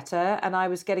becoming better and I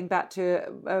was getting back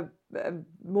to a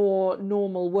more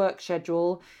normal work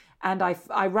schedule, and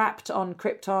I rapped on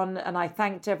Krypton and I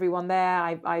thanked everyone there.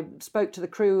 I spoke to the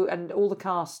crew and all the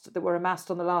cast that were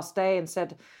amassed on the last day and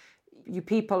said, you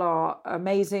people are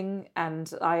amazing,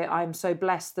 and I'm so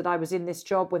blessed that I was in this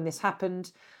job when this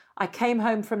happened. I came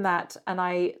home from that and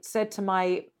I said to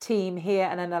my team here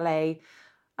and in LA,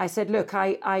 I said, look,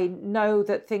 I know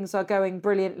that things are going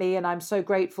brilliantly and I'm so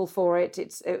grateful for it.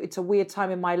 It's a weird time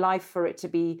in my life for it to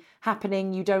be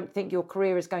happening. You don't think your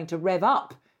career is going to rev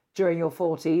up during your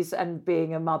 40s and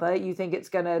being a mother. You think it's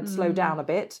going to slow down a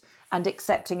bit, and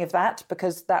accepting of that,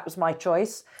 because that was my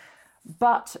choice.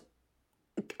 But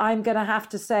I'm going to have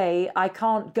to say I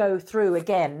can't go through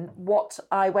again what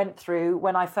I went through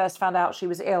when I first found out she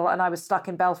was ill and I was stuck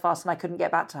in Belfast and I couldn't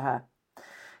get back to her.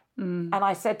 And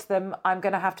I said to them, I'm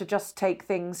going to have to just take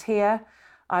things here.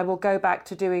 I will go back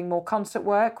to doing more concert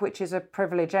work, which is a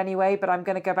privilege anyway, but I'm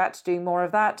going to go back to doing more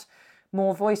of that,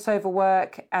 more voiceover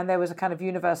work. And there was a kind of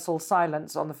universal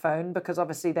silence on the phone because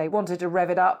obviously they wanted to rev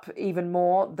it up even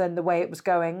more than the way it was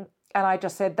going. And I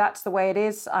just said, that's the way it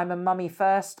is. I'm a mummy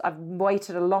first. I've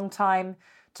waited a long time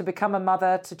to become a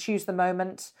mother, to choose the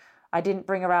moment. I didn't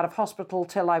bring her out of hospital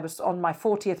till I was on my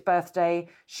 40th birthday.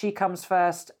 She comes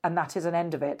first, and that is an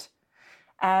end of it.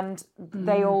 And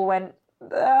they all went,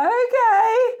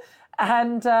 okay.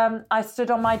 And I stood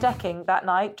on my decking that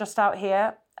night, just out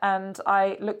here, and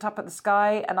I looked up at the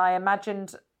sky and I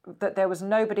imagined that there was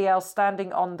nobody else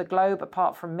standing on the globe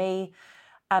apart from me.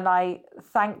 And I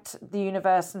thanked the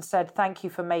universe and said, thank you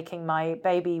for making my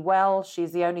baby well.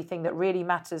 She's the only thing that really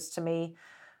matters to me.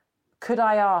 Could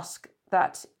I ask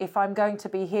that if I'm going to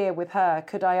be here with her,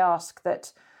 could I ask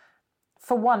that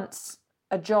for once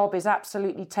a job is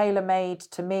absolutely tailor-made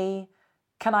to me?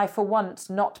 Can I for once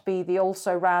not be the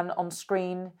also-ran on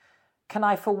screen? Can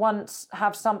I for once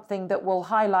have something that will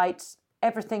highlight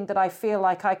everything that I feel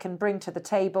like I can bring to the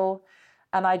table?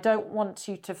 And I don't want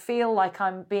you to feel like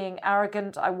I'm being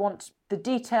arrogant. I want the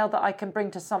detail that I can bring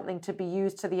to something to be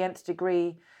used to the nth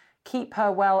degree. Keep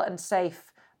her well and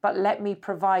safe, but let me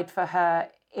provide for her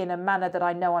in a manner that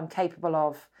I know I'm capable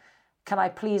of. Can I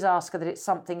please ask her that it's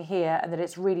something here and that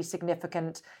it's really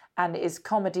significant and is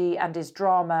comedy and is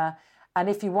drama? And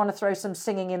if you want to throw some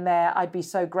singing in there, I'd be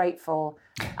so grateful.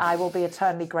 I will be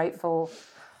eternally grateful.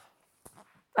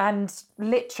 And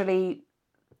literally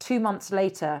 2 months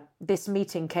later, this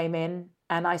meeting came in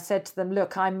and I said to them,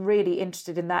 look, I'm really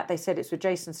interested in that. They said it's with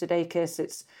Jason Sudeikis,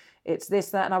 it's this,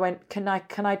 that. And I went, can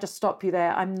I just stop you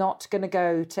there? I'm not going to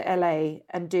go to LA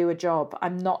and do a job.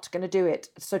 I'm not going to do it.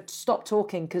 So stop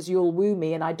talking because you'll woo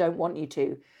me and I don't want you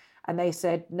to. And they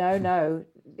said, no,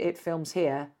 it films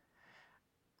here.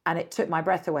 And it took my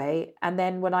breath away. And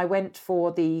then when I went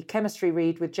for the chemistry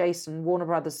read with Jason, Warner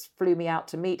Brothers flew me out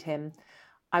to meet him.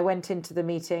 I went into the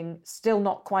meeting, still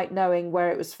not quite knowing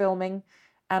where it was filming.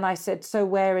 And I said, so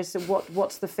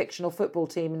what's the fictional football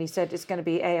team? And he said, it's going to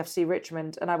be AFC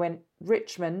Richmond. And I went,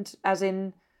 Richmond, as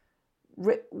in,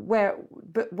 where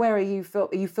are you?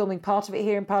 Are you filming part of it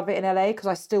here and part of it in LA? Because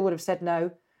I still would have said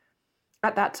no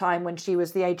at that time when she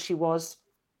was the age she was.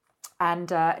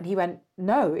 And he went,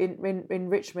 no, in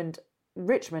Richmond.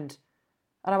 And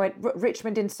I went,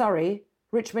 Richmond in Surrey?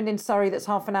 Richmond in Surrey, that's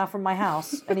half an hour from my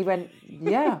house. And he went,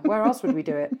 yeah, where else would we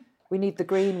do it? We need the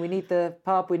green, we need the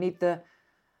pub, we need the...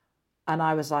 And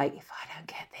I was like, if I don't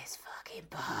get this fucking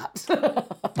part.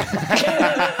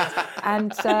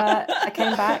 And I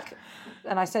came back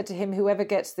and I said to him, whoever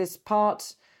gets this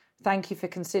part, thank you for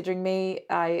considering me.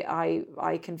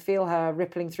 I can feel her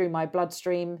rippling through my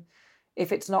bloodstream.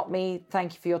 If it's not me,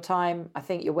 thank you for your time. I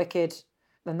think you're wicked.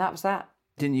 And that was that.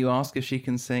 Didn't you ask if she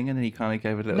can sing? And then he kind of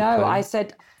gave it a little No, clue. I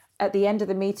said at the end of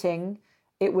the meeting,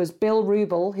 it was Bill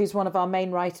Rubel, who's one of our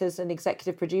main writers and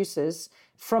executive producers,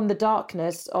 from the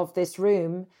darkness of this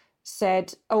room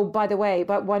said, oh, by the way,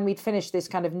 but when we'd finished this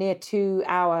kind of near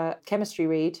 2-hour chemistry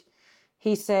read,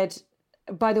 he said,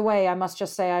 by the way, I must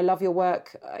just say I love your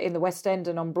work in the West End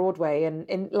and on Broadway, and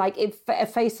in like A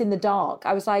Face in the Dark.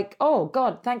 I was like, oh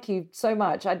God, thank you so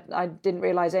much. I didn't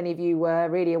realize any of you were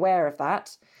really aware of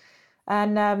that.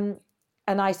 And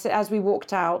I said, as we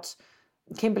walked out,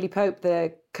 Kimberly Pope,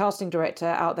 the casting director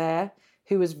out there,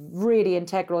 who was really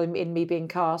integral in me being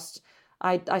cast,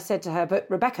 I said to her, but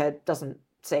Rebecca doesn't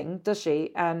sing, does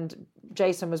she? And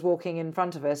Jason was walking in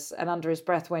front of us and under his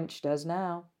breath went, she does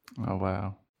now. Oh,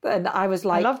 wow. And I was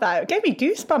like... I love that. It gave me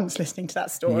goosebumps listening to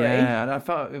that story. Yeah, and I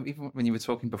felt, even when you were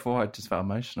talking before, I just felt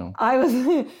emotional. I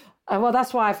was... Well,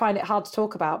 that's why I find it hard to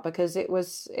talk about, because it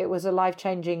was a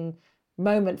life-changing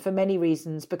moment for many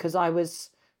reasons, because I was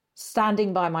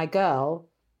standing by my girl,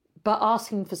 but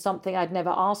asking for something I'd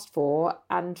never asked for,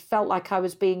 and felt like I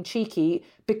was being cheeky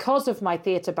because of my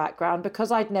theatre background,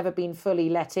 because I'd never been fully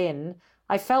let in.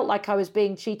 I felt like I was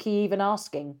being cheeky even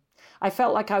asking. I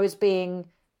felt like I was being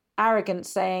arrogant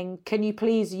saying, can you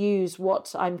please use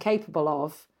what I'm capable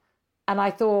of? And I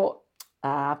thought,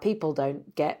 people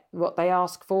don't get what they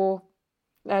ask for.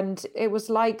 And it was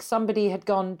like somebody had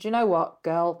gone, do you know what,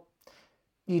 girl?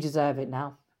 You deserve it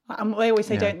now. And they always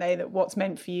say, don't they, that what's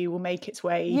meant for you will make its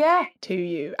way to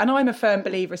you. And I'm a firm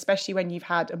believer, especially when you've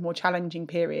had a more challenging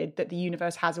period, that the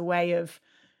universe has a way of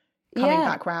coming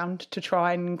back round to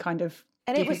try and kind of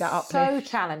give you that uplift. And it was so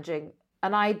challenging.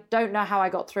 And I don't know how I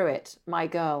got through it, my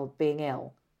girl being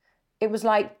ill. It was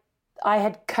like I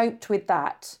had coped with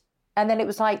that. And then it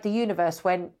was like the universe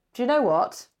went, do you know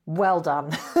what? Well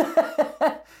done.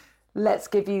 Let's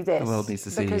give you this. The world needs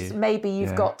to see you. Because maybe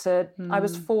you've got to... I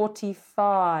was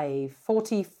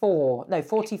 44.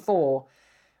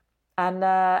 And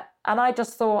I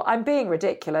just thought, I'm being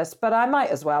ridiculous, but I might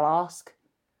as well ask.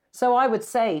 So I would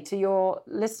say to your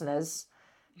listeners,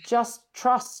 just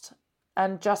trust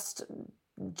and just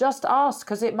ask,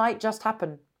 because it might just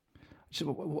happen.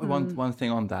 One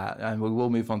thing on that, and we will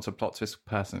move on to a plot twist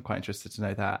person. Quite interested to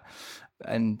know that.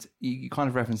 And you kind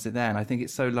of referenced it there, and I think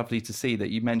it's so lovely to see that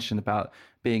you mentioned about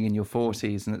being in your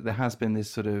 40s, and that there has been this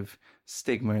sort of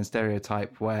stigma and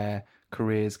stereotype where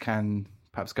careers can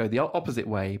perhaps go the opposite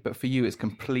way, but for you it's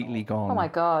completely gone. Oh my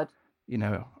God. You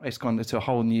know, it's gone to a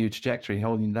whole new trajectory, a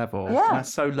whole new level. Yeah. And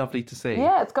that's so lovely to see.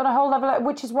 Yeah, it's got a whole level,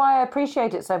 which is why I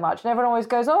appreciate it so much. And everyone always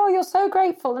goes, oh, you're so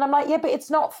grateful. And I'm like, yeah, but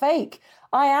it's not fake.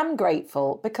 I am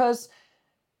grateful, because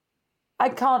I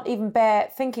can't even bear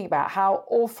thinking about how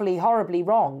awfully, horribly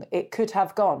wrong it could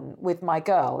have gone with my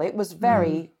girl. It was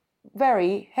very,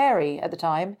 very hairy at the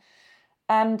time.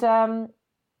 And,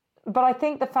 but I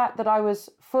think the fact that I was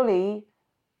fully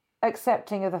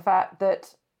accepting of the fact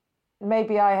that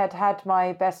maybe I had had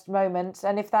my best moments,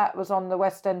 and if that was on the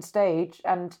West End stage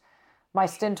and my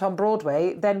stint on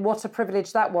Broadway, then what a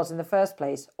privilege that was in the first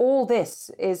place. All this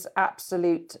is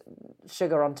absolute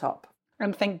sugar on top.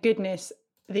 And thank goodness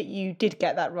that you did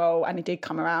get that role and it did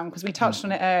come around, because we touched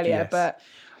on it earlier, but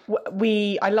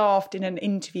I laughed in an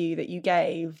interview that you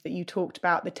gave that you talked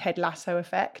about the Ted Lasso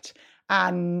effect,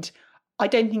 and I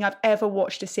don't think I've ever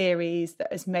watched a series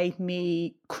that has made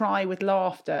me cry with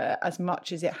laughter as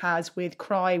much as it has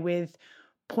cry with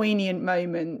poignant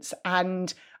moments.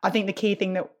 And I think the key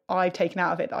thing that I've taken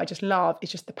out of it that I just love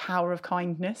is just the power of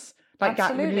kindness. Like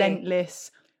Absolutely. That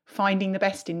relentless finding the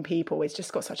best in people. It's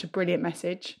just got such a brilliant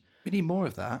message. We need more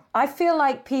of that. I feel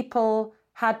like people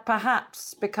had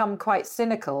perhaps become quite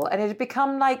cynical, and it had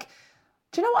become like,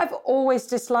 do you know what I've always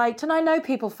disliked? And I know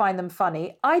people find them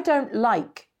funny. I don't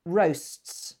like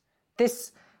roasts.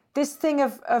 This thing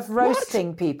of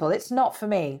roasting people, it's not for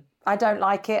me. I don't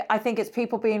like it. I think it's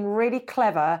people being really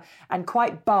clever and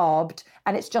quite barbed,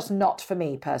 and it's just not for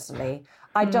me personally.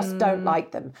 I just don't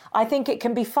like them. I think it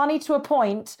can be funny to a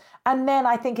point, and then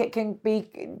I think it can be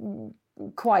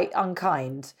quite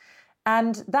unkind.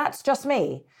 And that's just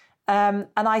me. And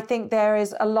I think there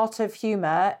is a lot of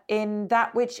humour in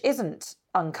that which isn't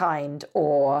unkind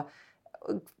or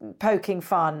poking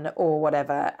fun or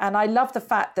whatever. And I love the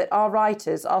fact that our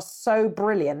writers are so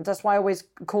brilliant. That's why I always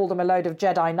call them a load of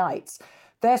Jedi Knights.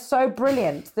 They're so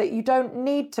brilliant that you don't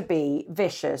need to be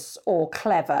vicious or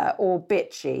clever or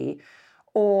bitchy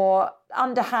or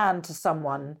underhand to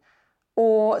someone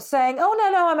or saying, oh,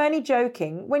 no, I'm only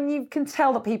joking, when you can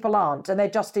tell that people aren't and they're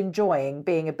just enjoying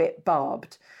being a bit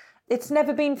barbed. It's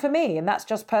never been for me, and that's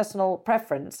just personal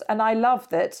preference. And I love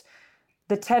that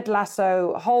the Ted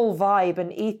Lasso whole vibe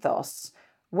and ethos,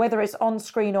 whether it's on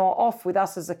screen or off with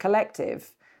us as a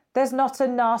collective, there's not a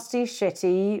nasty,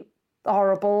 shitty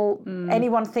horrible,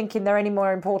 anyone thinking they're any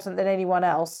more important than anyone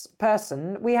else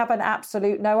person. We have an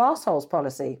absolute no arseholes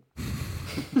policy.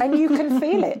 And you can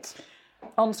feel it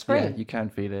on screen. Yeah, you can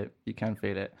feel it. You can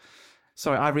feel it.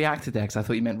 Sorry, I reacted there because I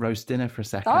thought you meant roast dinner for a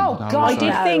second. Oh, And God, I was did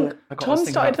like, think Tom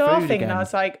thinking started about food laughing, and again. I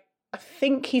was like, I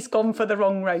think he's gone for the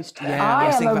wrong roast there. Yeah, I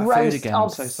was am thinking a about food roast again. I'm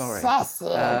so sorry.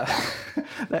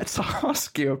 obsessive. Let's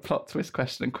ask you a plot twist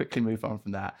question and quickly move on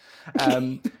from that.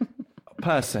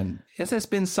 Person, has there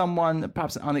been someone,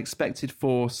 perhaps an unexpected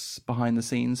force behind the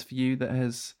scenes for you that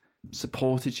has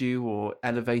supported you or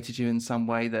elevated you in some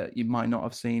way that you might not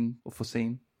have seen or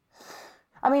foreseen?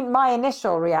 I mean, my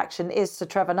initial reaction is Sir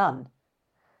Trevor Nunn,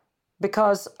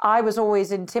 because I was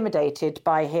always intimidated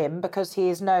by him because he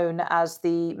is known as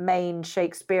the main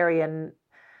Shakespearean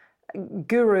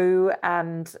guru.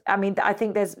 And I mean, I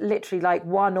think there's literally like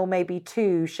one or maybe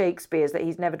two Shakespeares that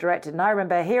he's never directed. And I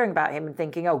remember hearing about him and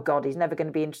thinking, oh God, he's never going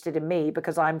to be interested in me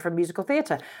because I'm from musical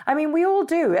theatre. I mean, we all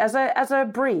do. As a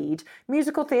breed,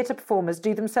 musical theatre performers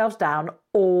do themselves down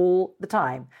all the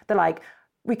time. They're like,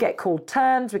 we get called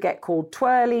turns, we get called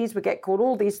twirlies, we get called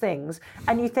all these things.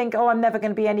 And you think, oh, I'm never going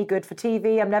to be any good for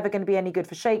TV. I'm never going to be any good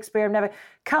for Shakespeare. I'm never...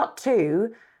 Cut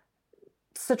to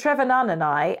Sir Trevor Nunn and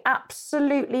I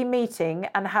absolutely meeting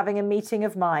and having a meeting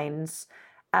of minds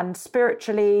and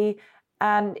spiritually.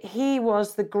 And he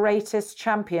was the greatest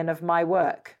champion of my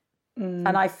work.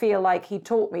 And I feel like he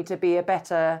taught me to be a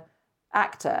better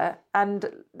actor. And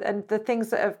the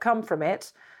things that have come from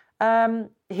it,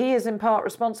 he is in part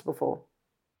responsible for.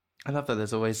 I love that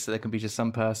there can be just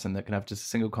some person that can have just a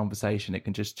single conversation. It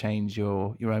can just change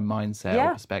your own mindset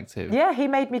or perspective. Yeah, he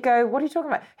made me go, what are you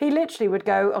talking about? He literally would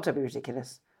go, oh, don't be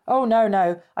ridiculous. Oh,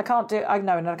 no, I can't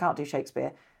do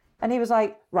Shakespeare. And he was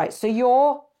like, right, so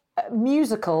you're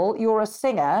musical, you're a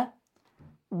singer.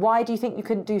 Why do you think you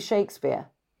couldn't do Shakespeare?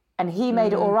 And he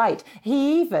made it all right.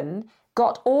 He even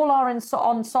got all our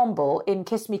ensemble in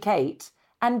Kiss Me Kate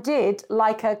and did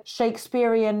like a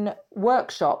Shakespearean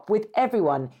workshop with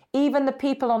everyone, even the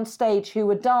people on stage who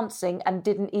were dancing and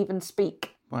didn't even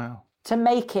speak. Wow. To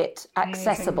make it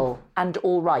accessible and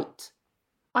all right.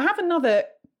 I have another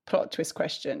plot twist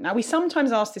question. Now, we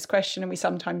sometimes ask this question and we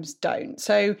sometimes don't.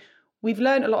 So we've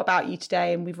learned a lot about you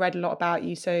today and we've read a lot about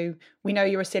you. So we know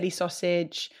you're a silly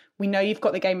sausage. We know you've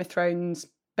got the Game of Thrones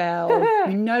bell.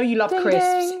 We know you love Ding,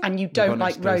 crisps ding. and you don't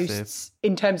like exclusive. roasts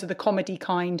in terms of the comedy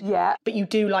kind. Yeah. But you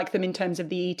do like them in terms of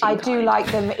the eating I kind. do like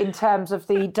them in terms of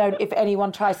the if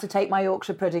anyone tries to take my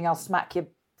Yorkshire pudding, I'll smack your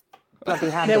bloody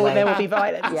hand away. There will be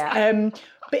violence. Yeah.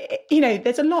 But,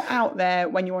 there's a lot out there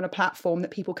when you're on a platform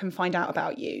that people can find out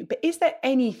about you. But is there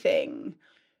anything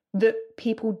that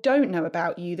people don't know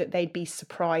about you that they'd be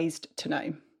surprised to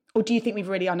know? Or do you think we've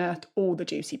really unearthed all the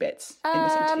juicy bits in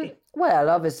this interview? Well,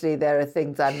 obviously there are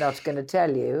things I'm not going to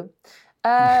tell you.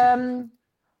 I'm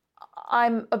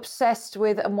obsessed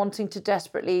with and wanting to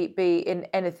desperately be in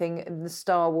anything in the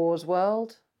Star Wars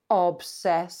world.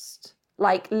 Obsessed.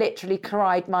 Like literally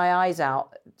cried my eyes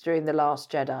out during The Last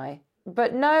Jedi.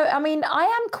 But no, I mean, I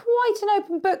am quite an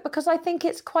open book because I think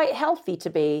it's quite healthy to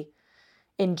be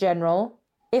in general.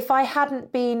 If I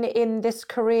hadn't been in this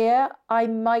career, I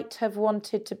might have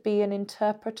wanted to be an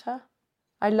interpreter.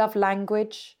 I love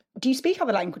language. Do you speak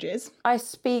other languages? I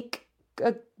speak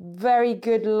a very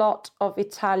good lot of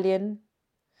Italian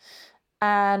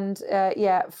and,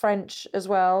 French as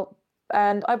well.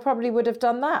 And I probably would have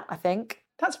done that, I think.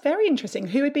 That's very interesting.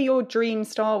 Who would be your dream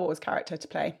Star Wars character to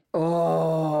play?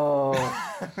 Oh.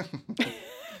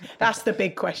 That's the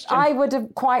big question. I would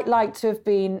have quite liked to have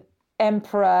been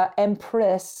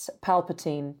Empress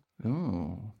Palpatine.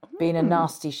 Ooh. Being a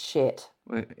nasty shit.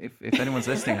 Well, if anyone's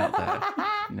listening out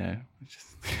there,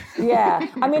 just... Yeah,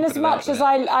 I mean, as Put it much out as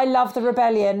there. I love the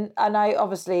rebellion, and I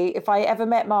obviously, if I ever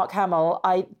met Mark Hamill,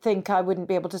 I think I wouldn't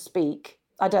be able to speak.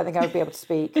 I don't think I would be able to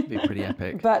speak. It'd be pretty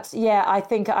epic. But yeah, I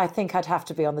think I'd have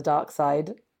to be on the dark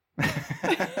side.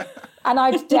 And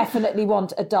I'd definitely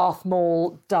want a Darth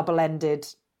Maul double-ended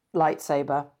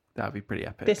lightsaber. That would be pretty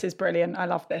epic. This is brilliant. I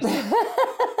love this.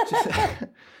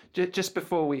 Just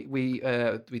before we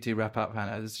do wrap up,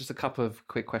 Hannah, there's just a couple of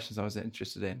quick questions I was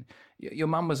interested in. Your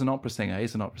mum was an opera singer,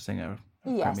 is an opera singer.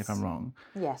 Yes. Correct me if I'm wrong.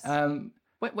 Yes.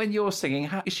 When you're singing,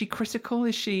 is she critical?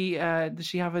 Is she? Does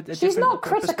she have a She's different not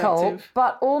critical, perspective?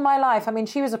 but all my life, I mean,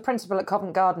 she was a principal at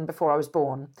Covent Garden before I was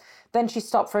born. Then she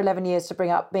stopped for 11 years to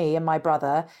bring up me and my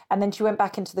brother. And then she went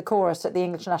back into the chorus at the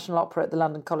English National Opera at the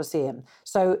London Coliseum.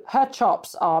 So her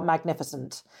chops are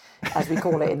magnificent, as we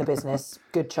call it in the business,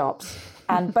 good chops.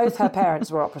 And both her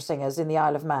parents were opera singers in the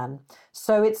Isle of Man.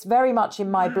 So it's very much in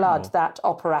my blood, that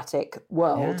operatic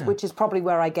world, which is probably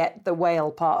where I get the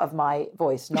whale part of my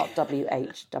voice, not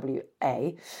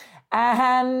WHWA.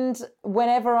 And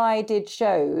whenever I did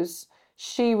shows,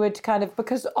 she would kind of,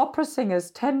 because opera singers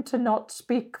tend to not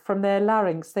speak from their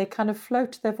larynx, they kind of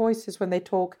float their voices when they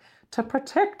talk to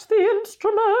protect the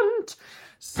instrument.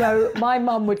 So my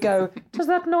mum would go, does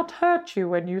that not hurt you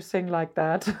when you sing like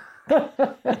that?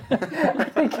 I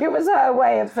think it was her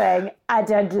way of saying, I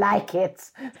don't like it.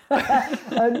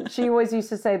 And she always used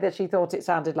to say that she thought it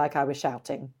sounded like I was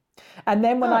shouting. And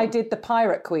then when I did the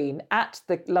Pirate Queen at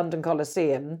the London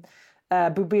Coliseum,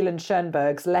 Boublil and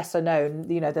Schoenberg's, lesser known,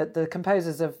 the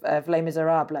composers of Les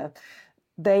Miserables,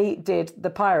 they did the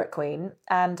Pirate Queen,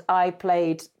 and I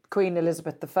played Queen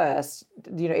Elizabeth I,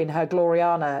 in her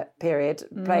Gloriana period,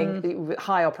 playing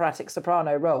high operatic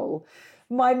soprano role.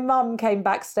 My mum came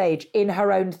backstage in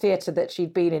her own theatre that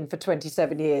she'd been in for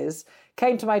 27 years,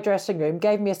 came to my dressing room,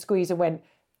 gave me a squeeze and went,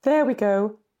 there we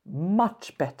go,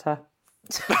 much better.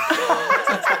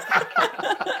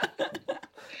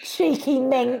 Cheeky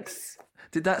minx.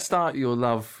 Did that start your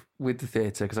love with the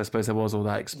theatre? Because I suppose there was all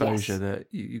that exposure that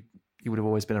you would have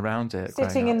always been around it.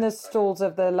 Sitting in the stalls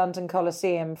of the London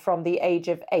Coliseum from the age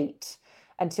of 8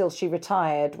 until she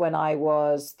retired when I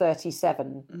was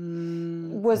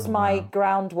 37 was my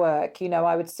groundwork.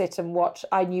 I would sit and watch.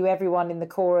 I knew everyone in the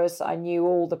chorus. I knew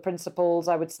all the principals.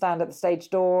 I would stand at the stage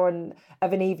door, and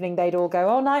of an evening they'd all go,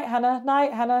 oh, night, Hannah,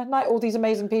 night, all these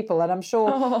amazing people. And I'm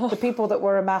sure the people that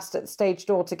were amassed at the stage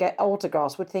door to get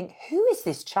autographs would think, who is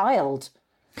this child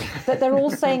that they're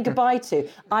all saying goodbye to?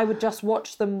 I would just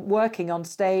watch them working on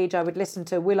stage. I would listen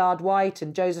to Willard White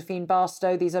and Josephine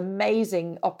Barstow, these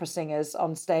amazing opera singers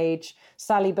on stage,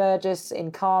 Sally Burgess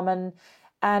in Carmen.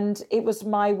 And it was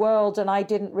my world, and I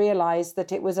didn't realise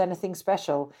that it was anything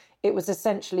special. It was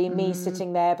essentially me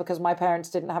sitting there because my parents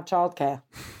didn't have childcare.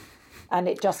 And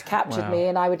it just captured me,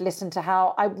 and I would listen to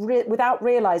how without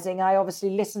realising, I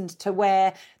obviously listened to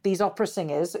where these opera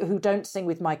singers who don't sing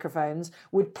with microphones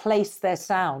would place their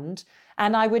sound,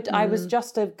 and I was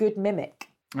just a good mimic.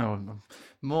 Oh,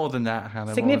 more than that,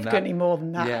 Hannah. Significantly more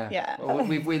than that. Yeah. Well,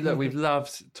 we've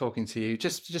loved talking to you.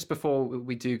 Just before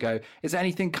we do go, is there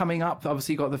anything coming up?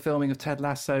 Obviously, you've got the filming of Ted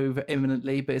Lasso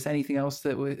imminently, but is there anything else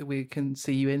that we can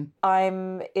see you in?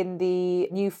 I'm in the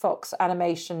new Fox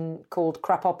animation called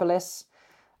Crapopolis.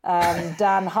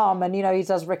 Dan Harmon, he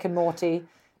does Rick and Morty.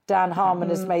 Dan Harmon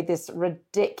has made this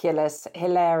ridiculous,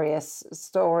 hilarious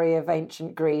story of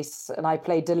ancient Greece, and I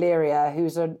play Deliria,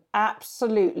 who's an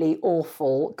absolutely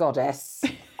awful goddess.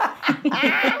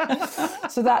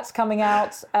 So that's coming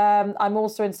out. I'm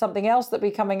also in something else that'll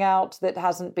be coming out that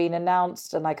hasn't been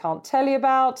announced and I can't tell you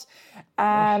about.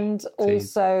 And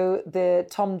also the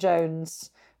Tom Jones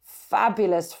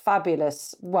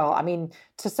fabulous. Well, I mean,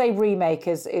 to say remake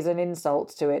is an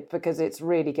insult to it, because it's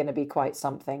really going to be quite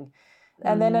something.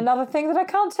 And then another thing that I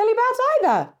can't tell you about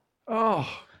either.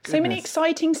 Oh, goodness. So many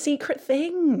exciting secret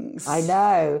things. I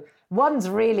know. One's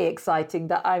really exciting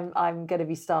that I'm going to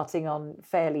be starting on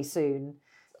fairly soon.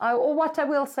 Or what I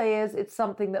will say is it's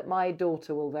something that my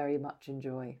daughter will very much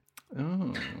enjoy.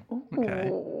 Oh, okay.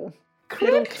 Ooh.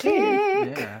 Click.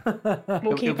 Yeah.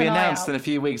 We'll It'll be announced in a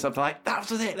few weeks. I'm like, that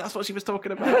was it. That's what she was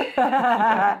talking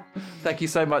about. Thank you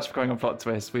so much for going on Plot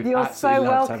Twist. We've You're absolutely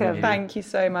so loved having welcome. you. Thank you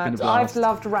so much. Been a blast. I've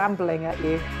loved rambling at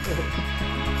you.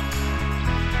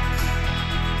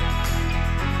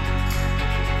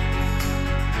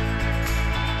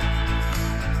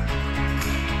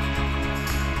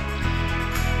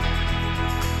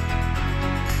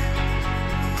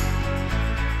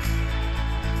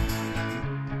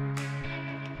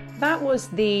 That was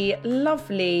the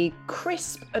lovely,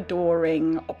 crisp,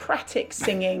 adoring, operatic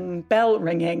singing, bell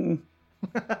ringing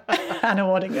Hannah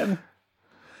Waddingham.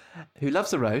 Who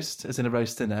loves a roast, as in a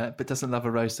roast dinner, but doesn't love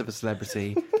a roast of a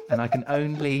celebrity. And I can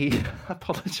only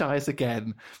apologise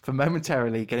again for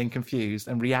momentarily getting confused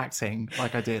and reacting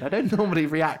like I did. I don't normally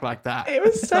react like that. It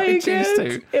was so I choose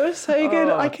good. to. It was so good.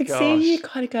 Oh, I could gosh. see you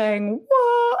kind of going,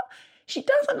 what? She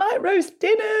doesn't like roast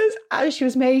dinners, as she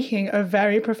was making a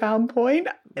very profound point.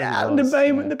 At the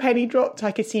moment the penny dropped,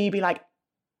 I could see you be like,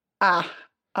 I've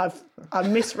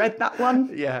misread that one.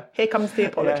 Yeah. Here comes the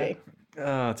apology.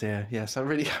 Yeah. Oh dear, yes, I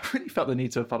really felt the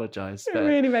need to apologise. It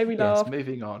really made me laugh. Yes,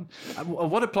 moving on.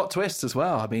 What a plot twist as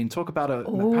well. I mean, talk about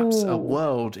perhaps a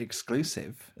world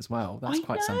exclusive as well. That's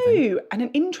quite something. And an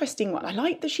interesting one. I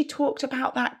like that she talked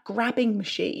about that grabbing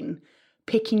machine.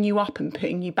 picking you up and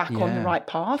putting you back on the right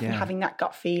path and having that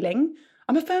gut feeling.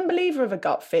 I'm a firm believer of a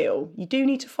gut feel. You do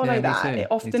need to follow that. It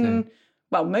often,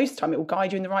 well, most of the time it will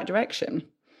guide you in the right direction.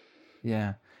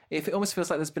 Yeah. It almost feels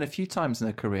like there's been a few times in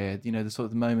her career, you know, the sort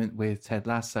of the moment with Ted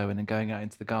Lasso and then going out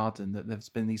into the garden, that there's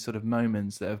been these sort of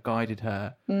moments that have guided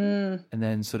her and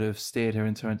then sort of steered her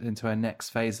into her next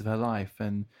phase of her life.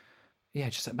 And yeah,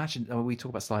 just imagine, we talk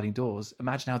about sliding doors.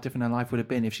 Imagine how different her life would have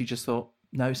been if she just thought,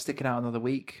 no, stick it out another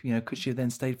week. You know, could she have then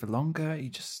stayed for longer? You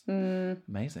just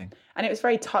amazing. And it was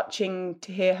very touching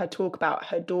to hear her talk about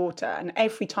her daughter. And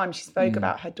every time she spoke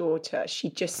about her daughter, she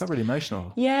just felt really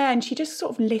emotional. Yeah, and she just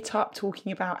sort of lit up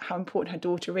talking about how important her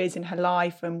daughter is in her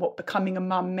life and what becoming a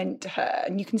mum meant to her.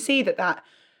 And you can see that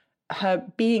her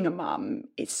being a mum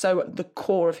is so at the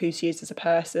core of who she is as a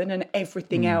person, and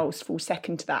everything else falls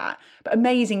second to that. But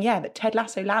amazing, that Ted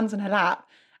Lasso lands in her lap,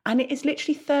 and it is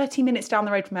literally 30 minutes down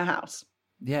the road from her house.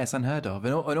 Yeah, it's unheard of.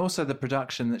 And also the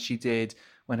production that she did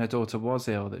when her daughter was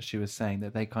ill, that she was saying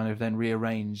that they kind of then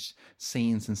rearranged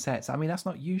scenes and sets. I mean, that's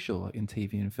not usual in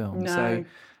TV and film. No. So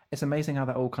it's amazing how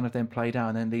that all kind of then played out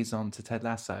and then leads on to Ted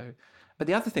Lasso. But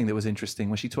the other thing that was interesting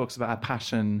was she talks about her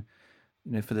passion,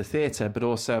 you know, for the theatre, but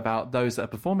also about those that are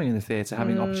performing in the theatre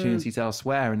having opportunities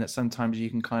elsewhere, and that sometimes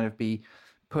you can kind of be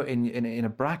put in a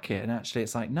bracket, and actually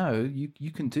it's like, no,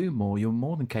 you can do more. You're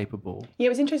more than capable. Yeah, it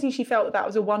was interesting. She felt that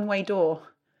was a one-way door,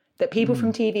 that people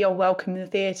from TV are welcome in the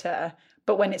theatre,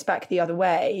 but when it's back the other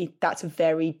way, that's a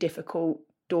very difficult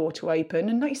door to open.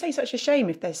 And like you say, such a shame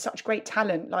if there's such great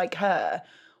talent like her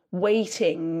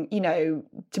waiting, you know,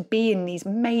 to be in these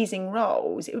amazing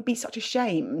roles. It would be such a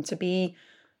shame to be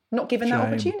not given that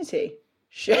opportunity.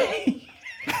 Shame.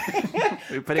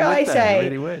 But it would, it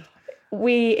really would.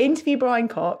 We interview Brian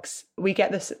Cox, we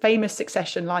get this famous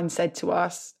Succession line said to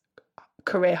us,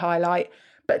 career highlight,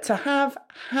 but to have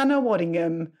Hannah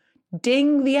Waddingham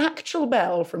ding the actual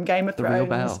bell from Game of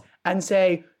Thrones and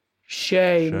say,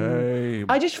 shame.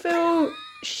 I just feel,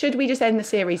 should we just end the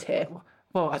series here?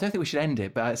 Well, I don't think we should end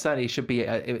it, but certainly it should be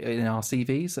in our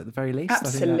CVs at the very least.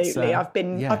 Absolutely. I've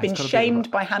been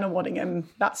shamed by Hannah Waddingham.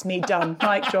 That's me done.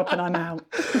 Mic drop and I'm out.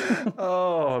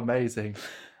 Oh, amazing.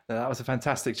 That was a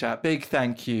fantastic chat. Big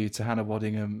thank you to Hannah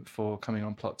Waddingham for coming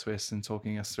on Plot Twist and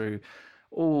talking us through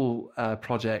all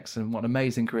projects and what an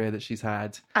amazing career that she's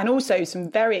had. And also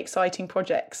some very exciting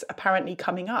projects apparently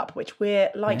coming up, which we're,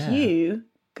 like you,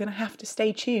 going to have to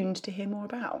stay tuned to hear more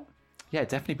about. Yeah,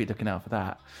 definitely be looking out for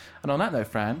that. And on that note,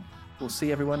 Fran, we'll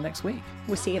see everyone next week.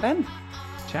 We'll see you then.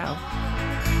 Ciao.